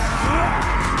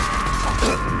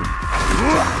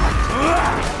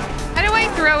 How do I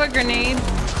throw a grenade?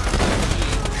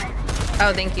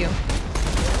 Oh, thank you.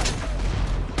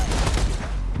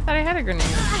 I thought I had a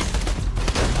grenade.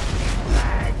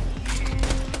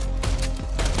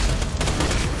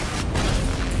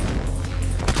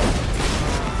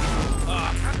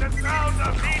 And the sound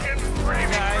of Ethan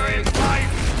screaming for his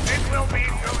life, it will be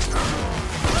too soon.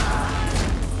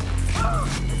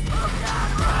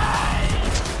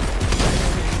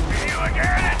 See you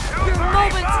again at 2:35. Your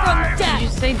moments from death! Did you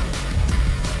say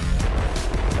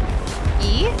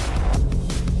E?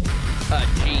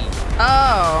 G.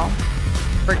 Oh.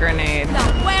 For grenade.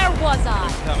 Now where was I?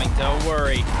 Coming, don't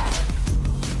worry. A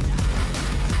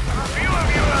few of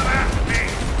you have asked me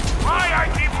why I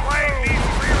keep playing these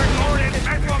pre-recorded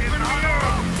messages on the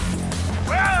road.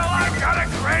 Well, I've got a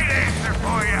great answer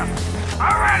for you. A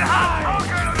red-hot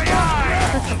poker to the eye.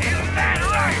 Isn't that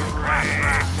right, Crash?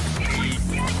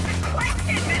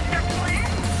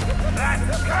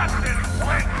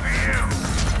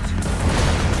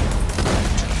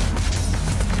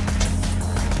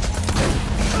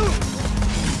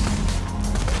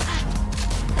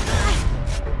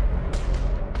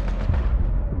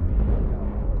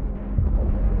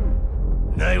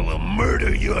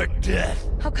 to your death.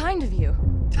 How kind of you.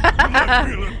 You might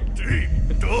feel a deep,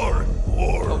 dark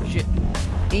horror. Oh shit.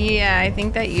 Yeah, I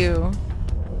think that you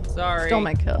Sorry. stole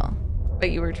my kill.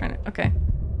 But you were trying to... Okay.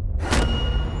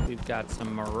 We've got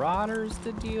some marauders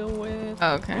to deal with.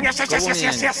 Oh, okay. Yes.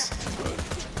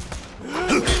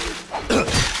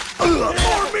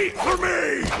 More meat for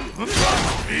me!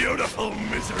 Beautiful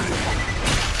misery.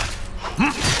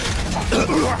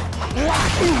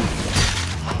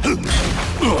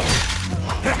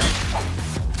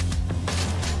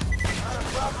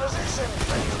 Proposition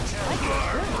for you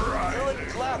two. You and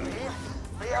Clappy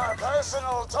be our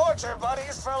personal torture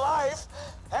buddies for life,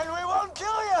 and we won't kill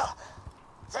you.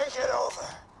 Think it over.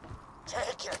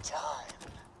 Take your time.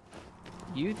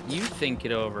 You think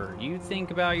it over. You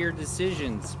think about your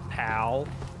decisions, pal.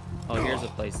 Oh, here's a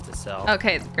place to sell.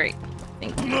 Okay, great.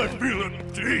 Thank you. I feel a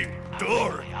deep,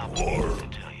 dark horror.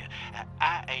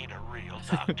 I ain't a real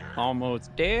doctor.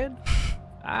 Almost dead?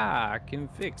 I can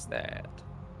fix that.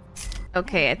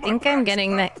 Okay, I think I'm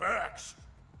getting that. Facts.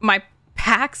 My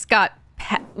packs got...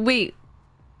 Wait.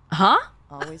 Huh?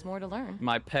 Always more to learn.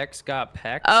 My pecs got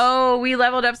pecs. Oh, we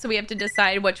leveled up, so we have to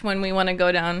decide which one we want to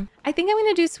go down. I think I'm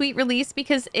going to do Sweet Release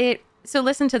because it... So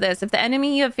listen to this. If the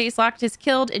enemy you have face locked is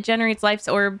killed, it generates life's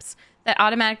orbs that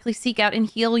automatically seek out and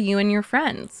heal you and your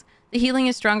friends. The healing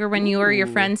is stronger when you or your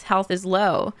friend's health is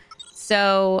low.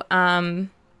 So,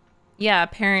 yeah,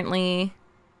 apparently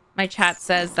my chat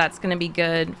says that's going to be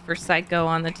good for Psycho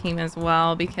on the team as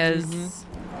well because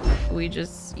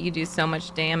you do so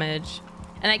much damage.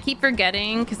 And I keep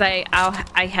forgetting because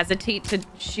I hesitate to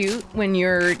shoot when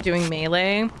you're doing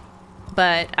melee,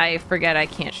 but I forget I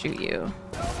can't shoot you.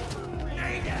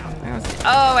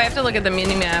 Oh, I have to look at the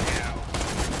mini-map.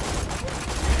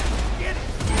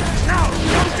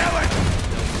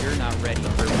 You're not ready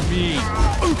for me.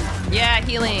 Yeah,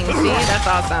 healing. See, that's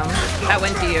awesome. That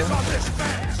went to you.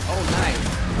 Oh, nice.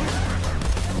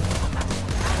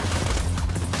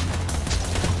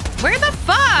 Where the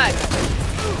fuck?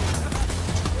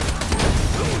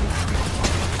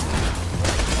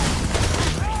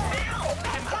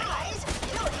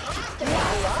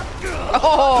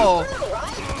 Oh!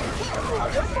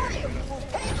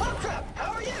 Hey, Claptrap,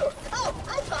 how are you? Oh,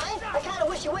 I'm fine. I kind of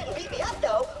wish you wouldn't beat me up,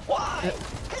 though. Why?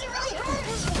 Because it really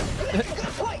hurts. You make a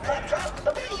good point, Claptrap.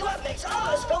 But beating you up makes all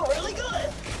of us feel really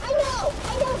good. I know,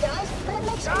 guys. But it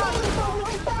makes me feel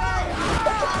really bad.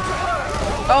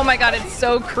 Oh my god, it's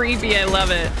so creepy. I love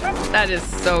it. That is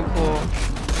so cool.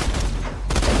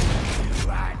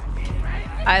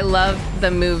 I love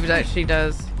the move that she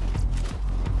does.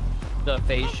 The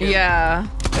face shield? Yeah.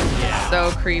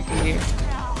 So creepy.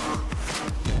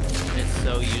 It's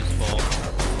so useful.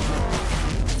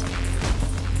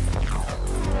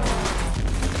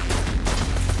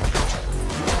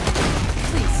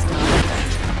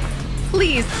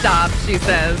 Please stop, she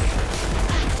says.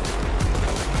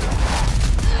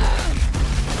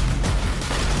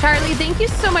 Charlie, thank you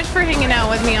so much for hanging out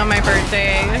with me on my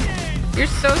birthday. You're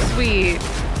so sweet.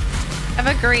 Have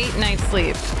a great night's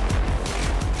sleep.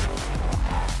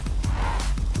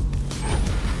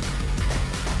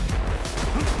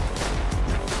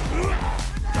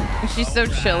 She's so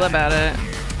chill about it.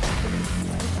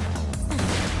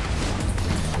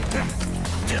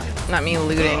 Not me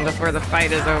looting before the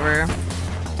fight is over.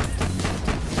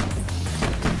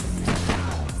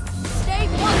 Stay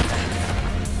put.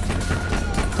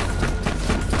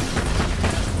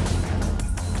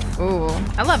 Ooh,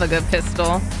 I love a good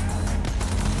pistol.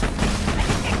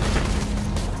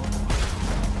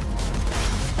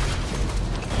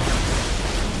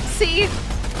 See?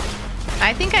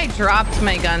 I think I dropped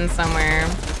my gun somewhere.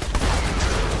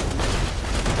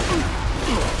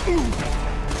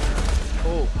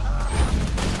 Oh.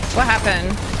 What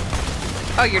happened?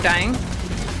 Oh, you're dying?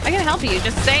 I can help you.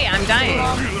 Just say I'm dying.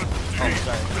 Oh,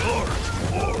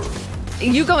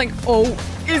 sorry. You going, oh,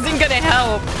 isn't gonna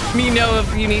help me know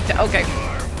if you need to. Okay.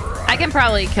 I can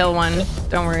probably kill one.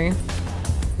 Don't worry.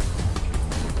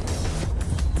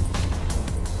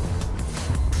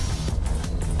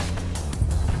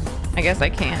 I guess I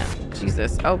can't.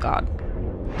 Jesus. Oh, God.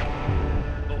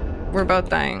 We're both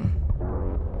dying.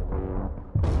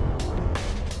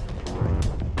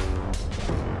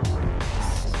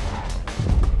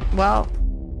 Well.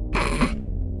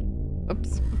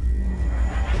 Oops.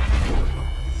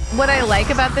 What I like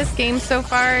about this game so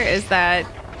far is that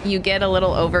you get a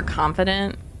little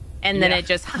overconfident and then it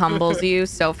just humbles you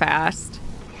so fast.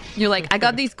 You're like, I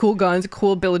got these cool guns,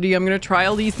 cool ability. I'm going to try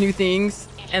all these new things.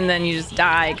 And then you just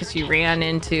die because you ran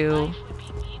into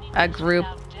a group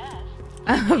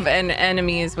of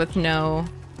enemies with no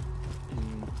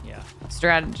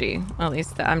strategy. Well, at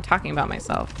least I'm talking about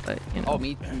myself, but you know. Oh,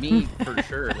 me for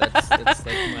sure. That's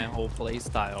like my whole play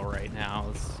style right now.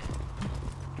 It's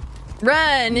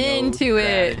run no into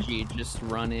strategy, it. Just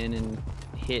run in and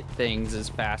hit things as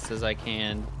fast as I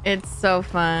can. It's so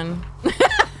fun.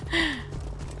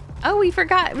 Oh, we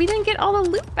forgot. We didn't get all the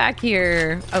loot back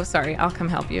here. Oh, sorry. I'll come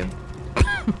help you.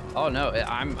 Oh no,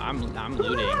 I'm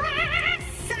looting.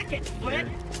 Second flip.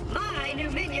 My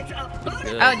new minions are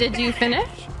Oh, did you finish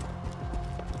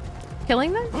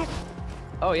killing them?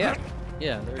 Oh yeah,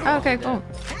 yeah. Oh, okay, cool.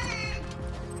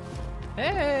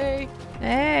 Hey.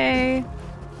 Hey.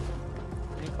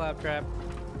 Hey, Claptrap.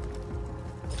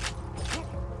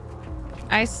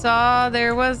 I saw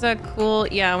there was a cool.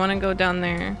 Yeah, I want to go down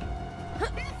there.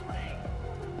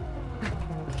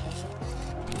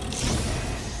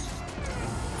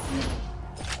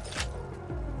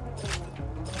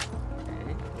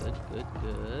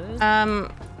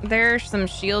 There's some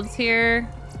shields here.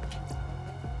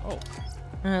 Oh.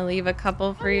 I'm gonna leave a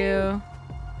couple for you.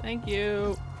 Thank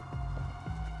you.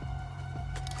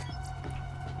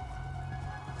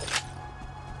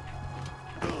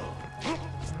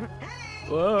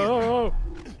 Whoa.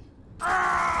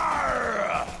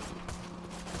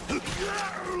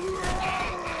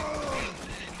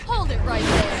 Hold it right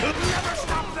there. Never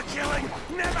stop the killing!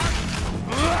 Never!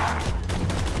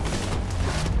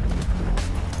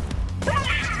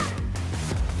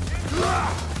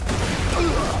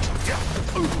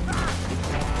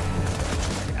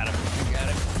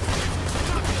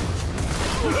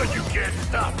 You can't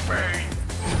stop me!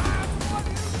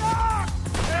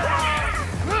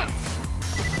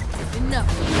 Enough.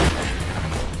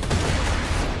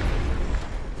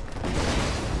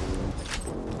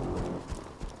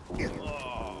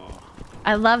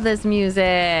 I love this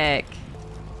music.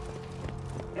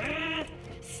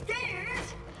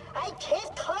 Stairs? I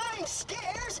can't climb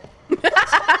stairs.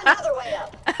 Let's find another way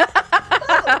up.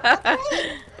 Oh,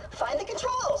 great. Find the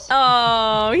controls.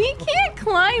 Oh, he can't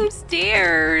climb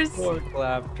stairs. Poor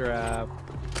Claptrap.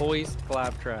 Hoist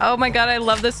Claptrap. Oh my god, I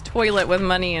love this toilet with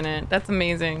money in it. That's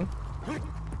amazing.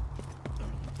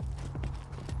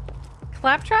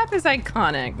 Claptrap is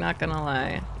iconic, not gonna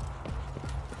lie.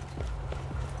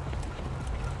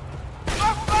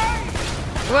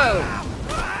 Whoa.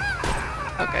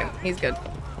 Okay, he's good.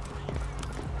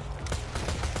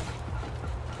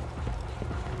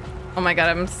 Oh my god,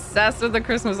 I'm obsessed with the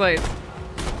Christmas lights.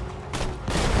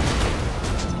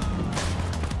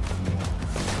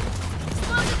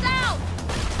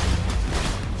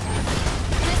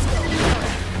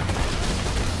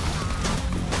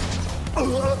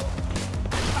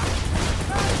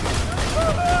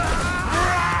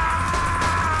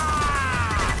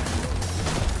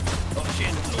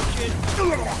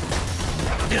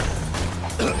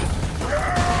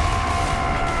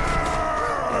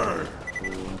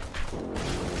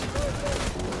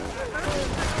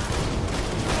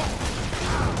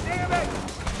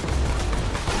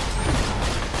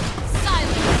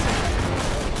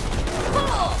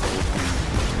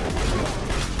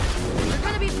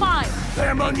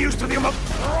 I'm unused to the emote.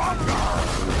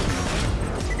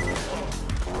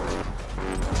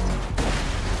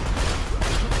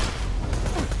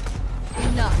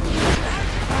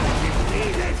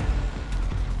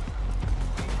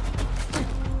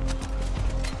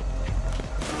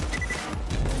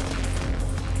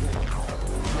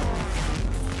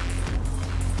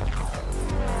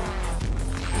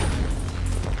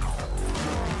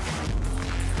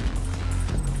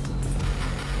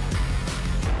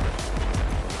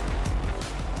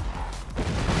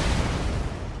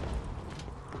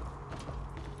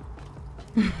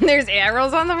 There's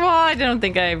arrows on the wall? I don't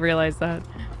think I realized that.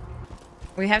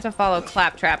 We have to follow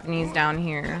Claptrap and he's down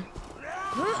here.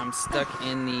 I'm stuck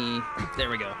in the... There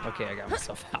we go. Okay, I got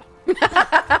myself out.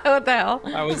 What the hell?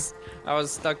 I was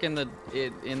stuck in a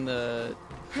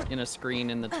screen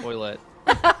in the toilet.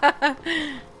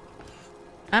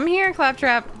 I'm here,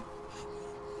 Claptrap.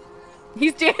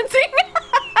 He's dancing.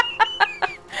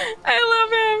 I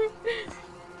love him.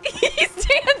 He's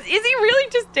dancing. Is he really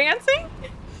just dancing?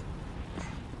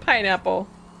 Pineapple.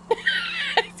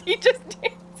 Is he just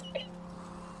dancing?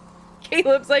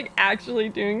 Caleb's like actually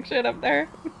doing shit up there.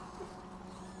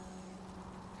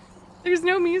 There's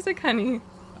no music, honey.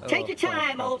 Take your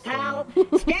time, old pal.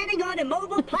 Standing on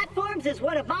immobile platforms is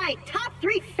one of my top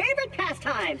 3 favorite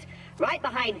pastimes. Right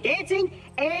behind dancing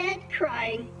and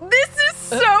crying. This is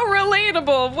so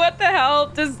relatable. What the hell?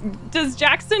 Does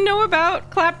Jackson know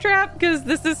about Claptrap? Because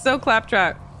this is so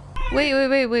Claptrap. Wait.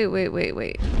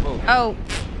 Whoa. Oh.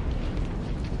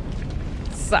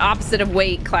 It's the opposite of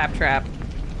wait, Claptrap.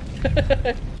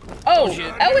 Oh,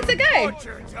 oh, it's a guy. Put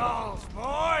your dolls,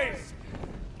 boys.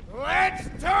 Let's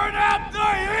turn up the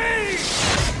heat.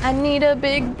 I need a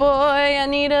big boy. I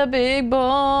need a big boy.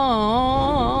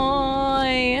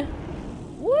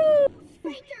 Woo!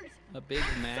 A big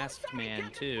masked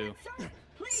man too.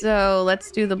 So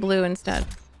let's do the blue instead.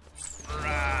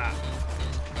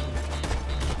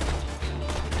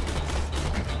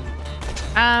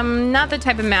 Not the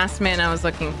type of masked man I was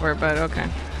looking for, but okay.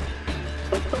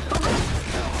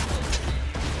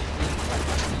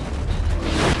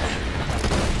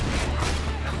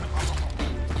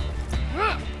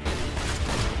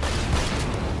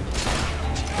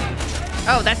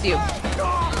 Oh, that's you.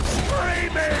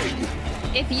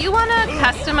 If you want to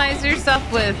customize yourself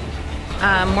with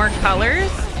more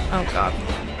colors, oh god,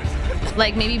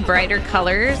 like maybe brighter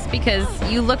colors, because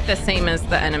you look the same as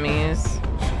the enemies.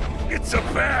 It's a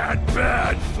bad,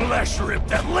 bad flesh rip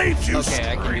that leaves you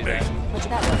screaming.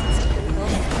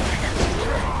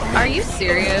 Are you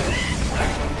serious?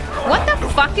 What the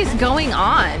fuck is going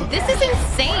on? This is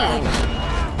insane.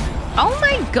 Oh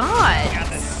my god.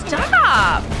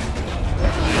 Stop.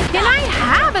 Can I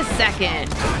have a second?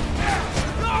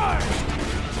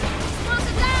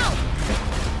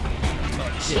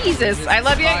 Jesus, I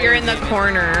love you. You're in the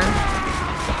corner.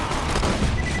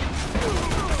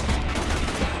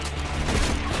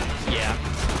 Yeah.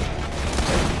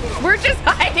 We're just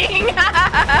hiding.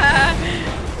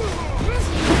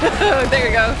 There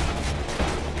you go.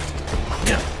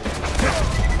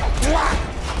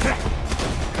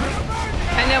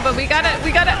 I know, but we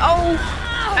gotta, oh,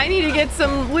 I need to get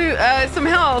some loot, some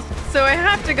health, so I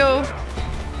have to go.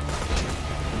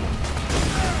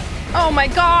 Oh my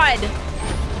god.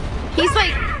 He's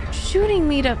like shooting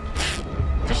me to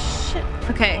shit.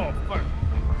 Okay.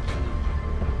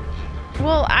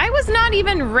 Well, I was not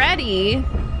even ready.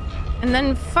 And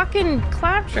then fucking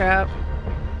Claptrap.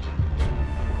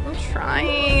 I'm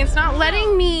trying. It's not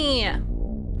letting me.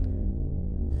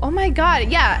 Oh my god.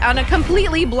 Yeah, on a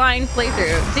completely blind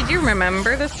playthrough. Did you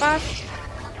remember this boss?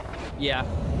 Yeah.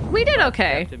 We did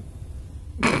okay.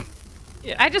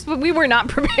 Yeah. We were not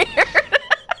prepared.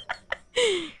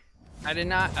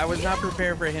 I was not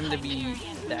prepared for him to be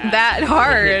that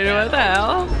hard. What the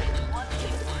hell?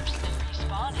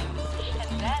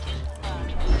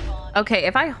 Okay,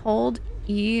 if I hold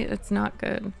E, it's not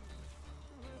good.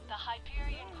 The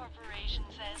Hyperion Corporation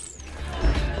says.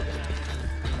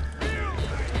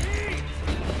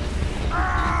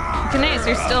 Kanace,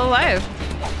 you're still alive.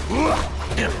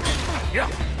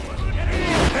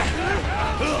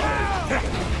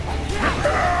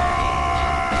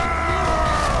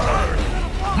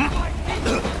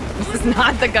 This is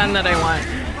not the gun that I want.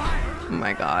 Oh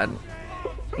my god.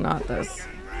 Not this.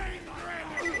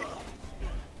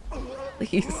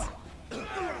 Please.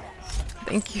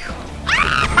 Thank you.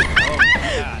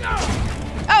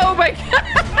 Oh my god.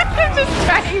 I'm just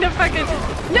trying to fucking...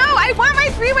 No, I want my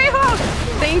three-way hook.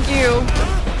 Thank you.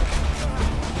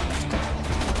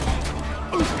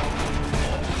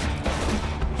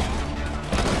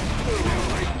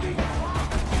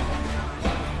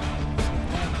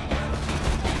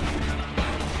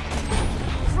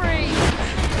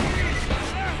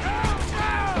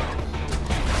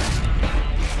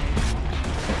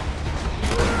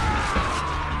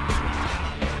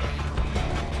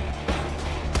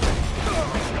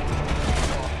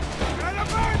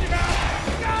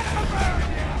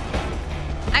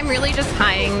 I'm really just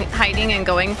hiding and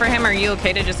going for him. Are you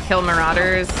okay to just kill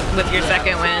marauders with your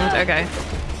second wind? Okay.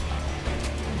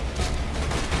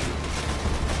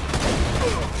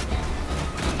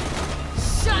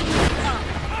 Shut up.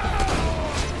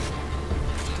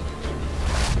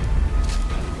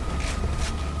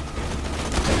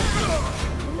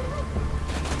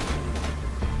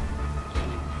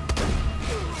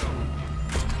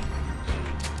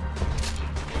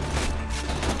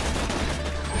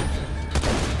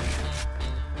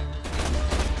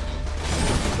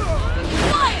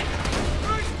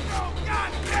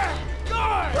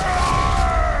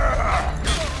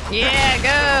 Yeah,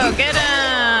 go get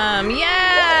him.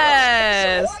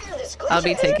 Yes. I'll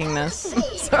be taking this.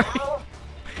 Sorry.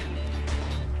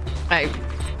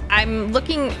 I'm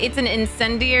looking. It's an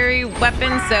incendiary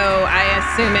weapon, so I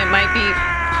assume it might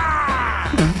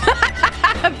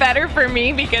be better for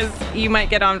me because you might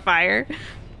get on fire.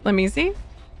 Let me see.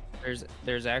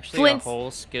 There's actually Flint's... a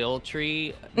whole skill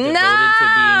tree devoted to being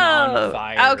on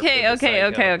fire. Okay.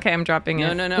 I'm dropping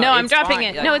it. No, I'm dropping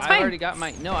it. No, it's fine. I already got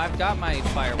my. No, I've got my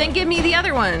fire. Then give me the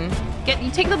other one.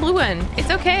 You take the blue one. It's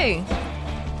okay.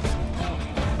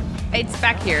 It's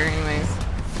back here, anyways.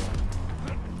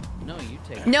 No, you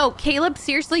take it. No, Caleb,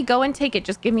 seriously, go and take it.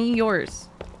 Just give me yours.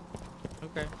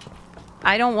 Okay.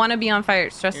 I don't want to be on fire.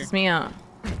 It stresses me out.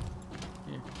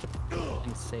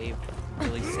 And saved.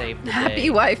 Really saved the Happy day.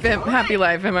 wife, happy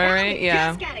life. Am I right?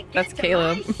 Yeah. That's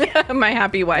Caleb. My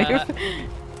happy wife.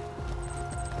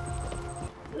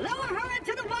 Lower her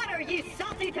into the water, you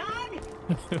salty dog!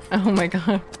 Oh my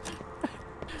god.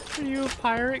 Are you a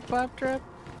pirate, Claptrap?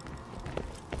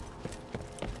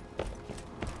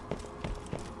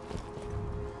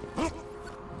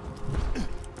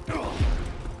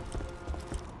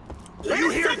 You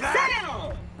hear that?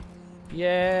 Sail!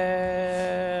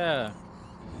 Yeah.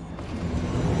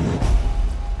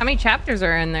 How many chapters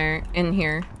are in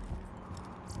here?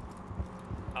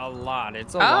 A lot.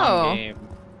 It's a long game.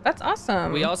 That's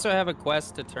awesome. We also have a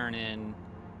quest to turn in.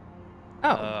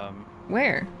 Oh.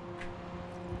 Where?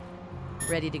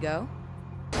 Ready to go?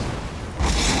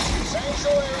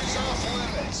 Sanctuary's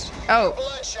off limits. Oh.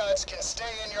 Bloodshots can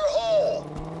stay in your hole.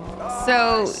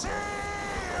 So.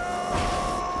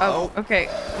 Oh, okay.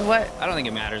 What? I don't think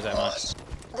it matters that much.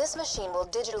 This machine will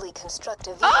digitally construct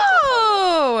a vehicle.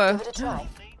 Oh! Give it a try.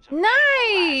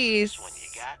 Nice.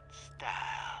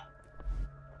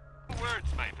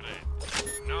 Words, my friend.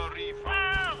 No refund.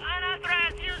 Whoa,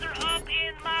 unauthorized user up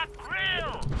in my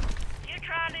grill. You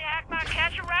trying to hack my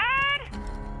catch a ride?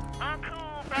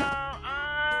 Uncool, bro.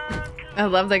 Uncool. I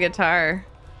love the guitar.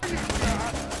 You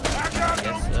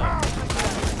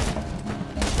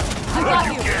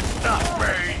can't stop me!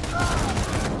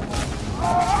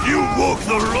 You woke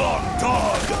the wrong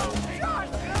dog!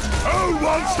 Who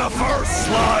wants the first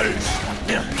slice?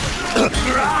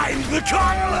 Grind the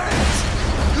cartilage!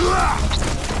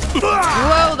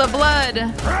 Whoa, the blood!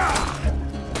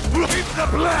 Keep the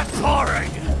blood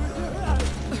pouring!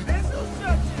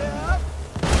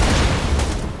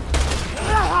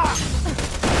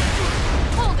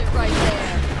 Hold it right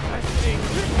there.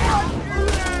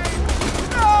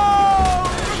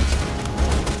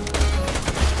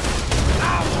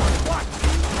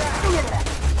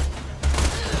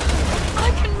 I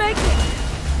can make it.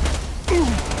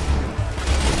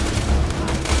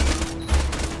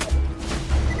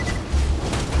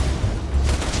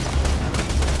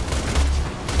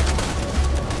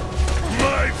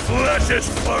 My flesh is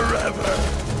forever!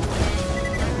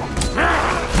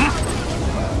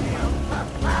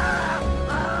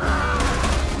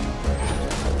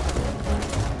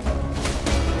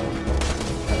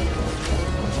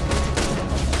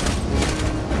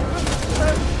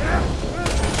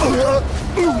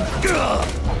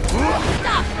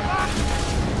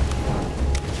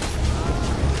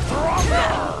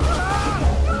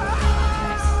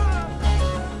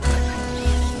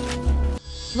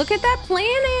 Look at that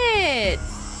planet!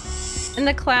 In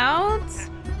the clouds?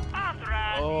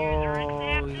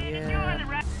 Oh,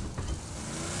 yeah.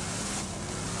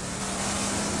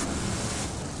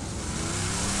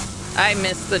 I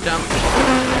missed the jump.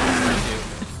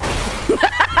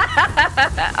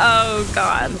 Oh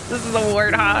god, this is a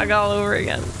warthog all over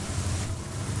again.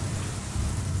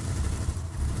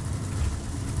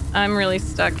 I'm really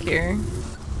stuck here.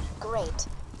 Great.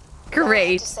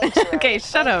 Great. Okay,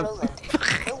 shut up.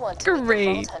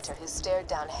 Great. Hunter who stared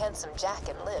down handsome Jack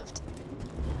and lived.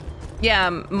 Yeah,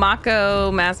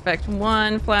 Mako, Mass Effect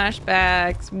 1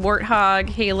 flashbacks, Warthog,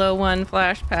 Halo 1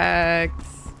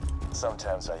 flashbacks.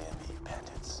 Sometimes I envy you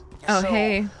bandits. Oh, so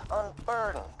hey.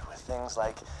 unburdened with things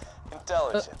like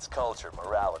intelligence, culture,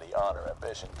 morality, honor,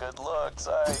 ambition, good looks.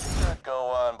 I could go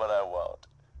on, but I won't.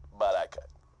 But I could.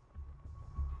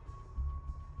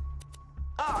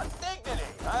 Ah, dignity!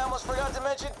 I almost forgot to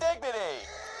mention dignity!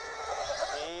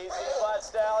 Easy, Butt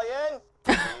Stallion.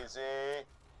 Easy.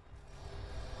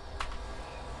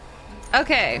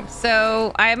 Okay,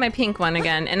 so I have my pink one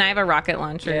again, and I have a rocket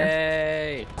launcher.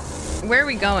 Yay! Where are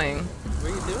we going?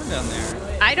 What are you doing down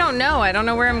there? I don't know. I don't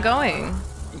know where I'm going.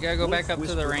 You gotta go back up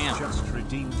to the ramp.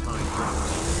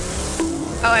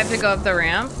 Oh, I have to go up the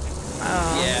ramp?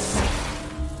 Oh. Yeah.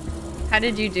 How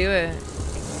did you do it?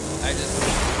 I just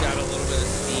got a little bit of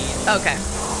speed. Okay.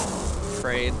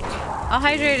 Trade. I'll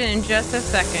hydrate it in just a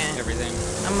second. Everything.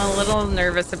 I'm a little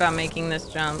nervous about making this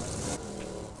jump.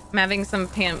 I'm having some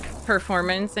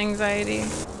performance anxiety.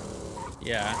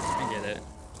 Yeah, I get it.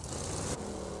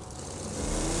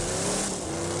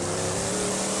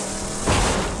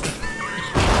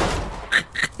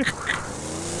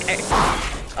 Okay.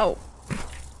 Oh.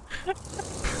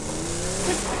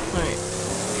 Alright.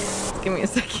 Give me a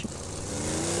second.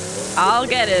 I'll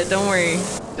get it, don't worry.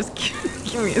 Just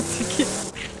give me a second.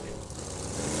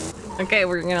 Okay,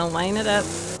 we're gonna line it up.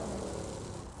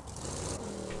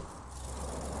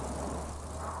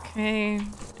 Okay,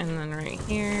 and then right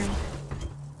here.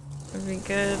 Would be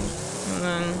good. And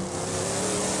then...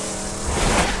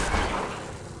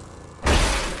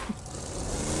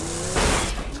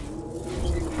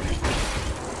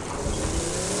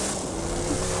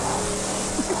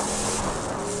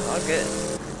 it.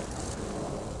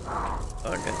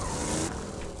 Fuck it.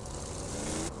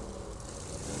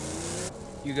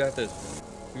 You got this.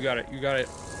 You got it. You got it.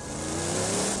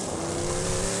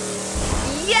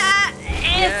 Yeah!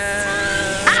 It's...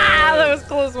 Ah! That was a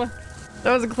close one.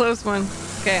 That was a close one.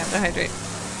 Okay, I have to hydrate.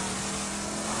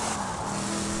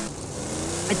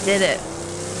 I did it.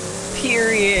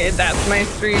 Period. That's my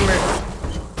streamer.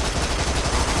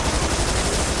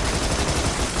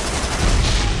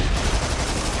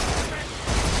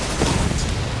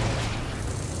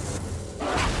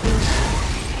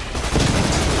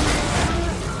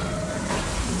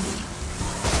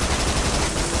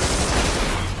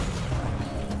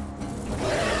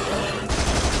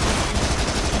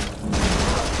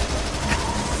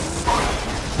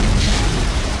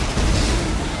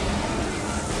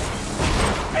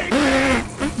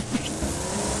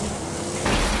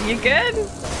 You good?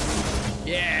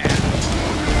 Yeah.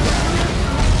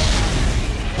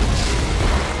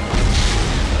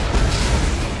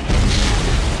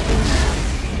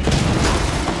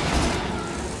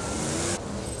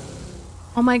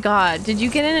 Oh my god, did you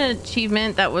get an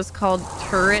achievement that was called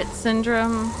Turret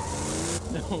Syndrome?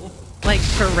 No. Like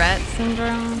Tourette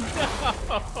Syndrome?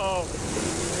 No.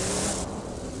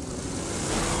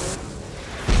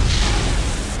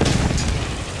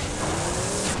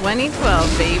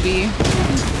 2012, baby.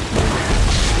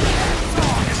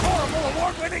 Horrible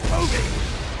award-winning movie.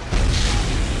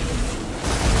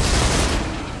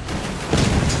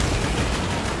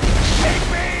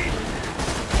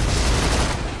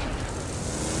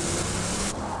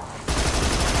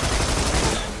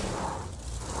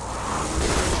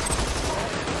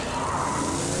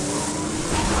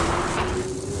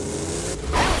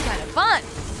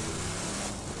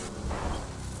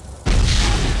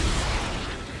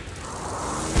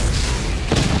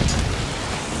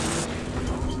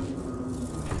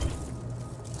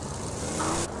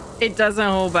 It doesn't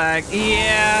hold back.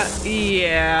 Yeah,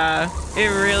 it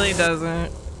really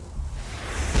doesn't.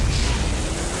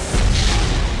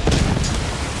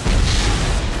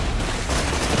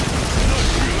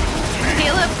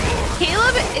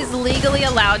 Caleb is legally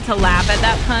allowed to laugh at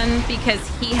that pun because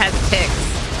he has tics.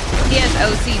 He has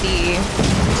OCD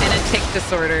and a tic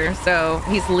disorder, so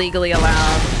he's legally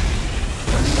allowed.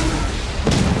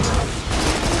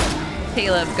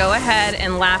 Caleb, go ahead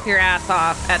and laugh your ass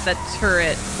off at the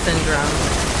turret syndrome.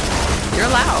 You're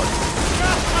allowed.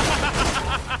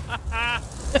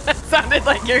 That sounded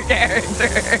like your character.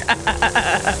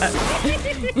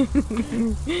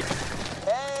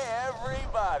 Hey,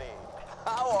 everybody.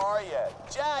 How are you?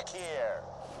 Jack here.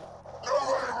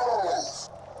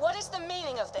 What is the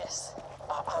meaning of this?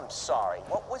 I'm sorry.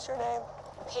 What was your name?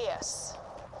 Pierce.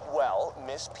 Well,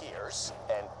 Miss Pierce,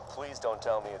 and please don't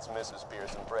tell me it's Mrs.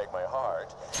 Pierce and break my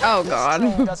heart. Oh, God.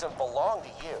 This train doesn't belong to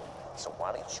you. So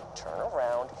why don't you turn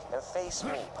around and face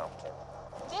me, Pumpkin?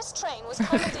 This train was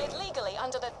commandeered legally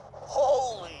under the...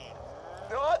 Holy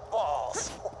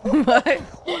nutballs! What?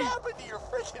 What happened to your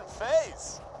freaking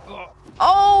face?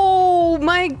 Oh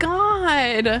my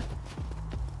god!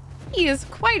 He is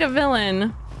quite a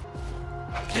villain.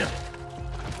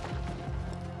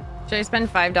 Should I spend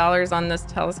 $5 on this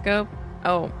telescope?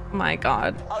 Oh my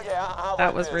god. Okay, how that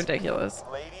about was this? ridiculous.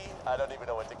 Lady, I don't even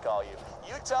know what to call you.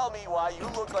 You tell me why you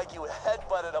look like you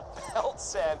headbutted a belt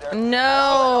sander.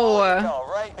 No! No,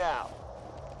 right now.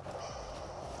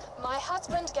 My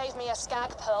husband gave me a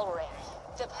skag pearl ring.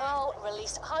 The pearl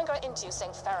released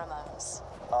hunger-inducing pheromones.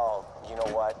 Oh, you know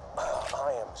what?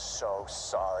 I am so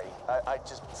sorry. I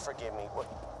just, forgive me.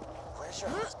 Where's your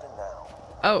husband now?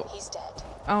 Oh. He's dead.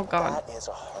 Oh god. That is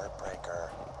a heartbreaker.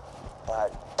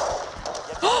 But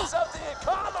you got something in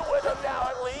common with him now,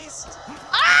 at least.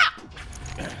 Ah!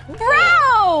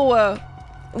 Bro!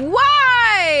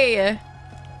 Why?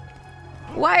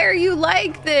 Why are you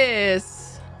like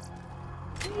this?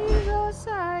 He's a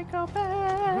psychopath.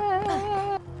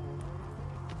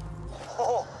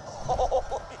 Oh,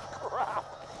 holy crap.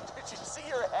 Did you see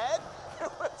your head?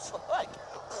 It was like...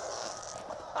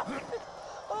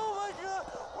 Oh my god.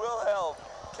 Wilhelm,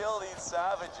 kill these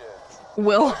savages.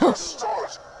 Wilhelm.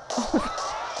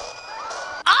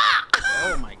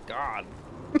 Oh my god.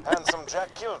 Handsome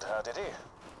Jack killed her, did he?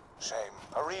 Shame.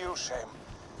 A real shame.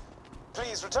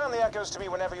 Please return the echoes to me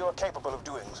whenever you are capable of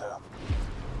doing so.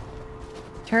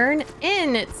 Turn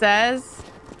in, it says.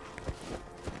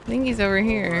 I think he's over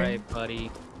here. All right,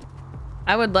 buddy.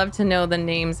 I would love to know the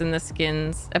names and the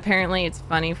skins. Apparently it's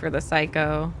funny for the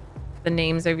psycho. The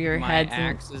names of your My heads.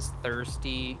 axe is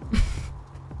thirsty.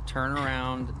 Turn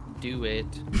around, do it.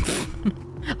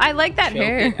 I like that Choke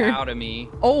hair. it out of me.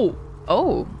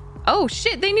 Oh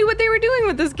shit, they knew what they were doing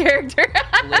with this character.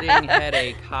 Splitting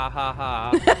headache. Ha ha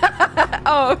ha.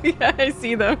 Oh, yeah, I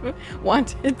see them.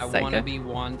 Wanted. I psycho. want to be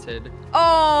wanted.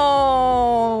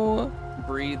 Oh.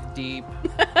 Breathe deep.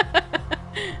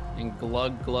 And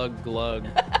glug, glug, glug.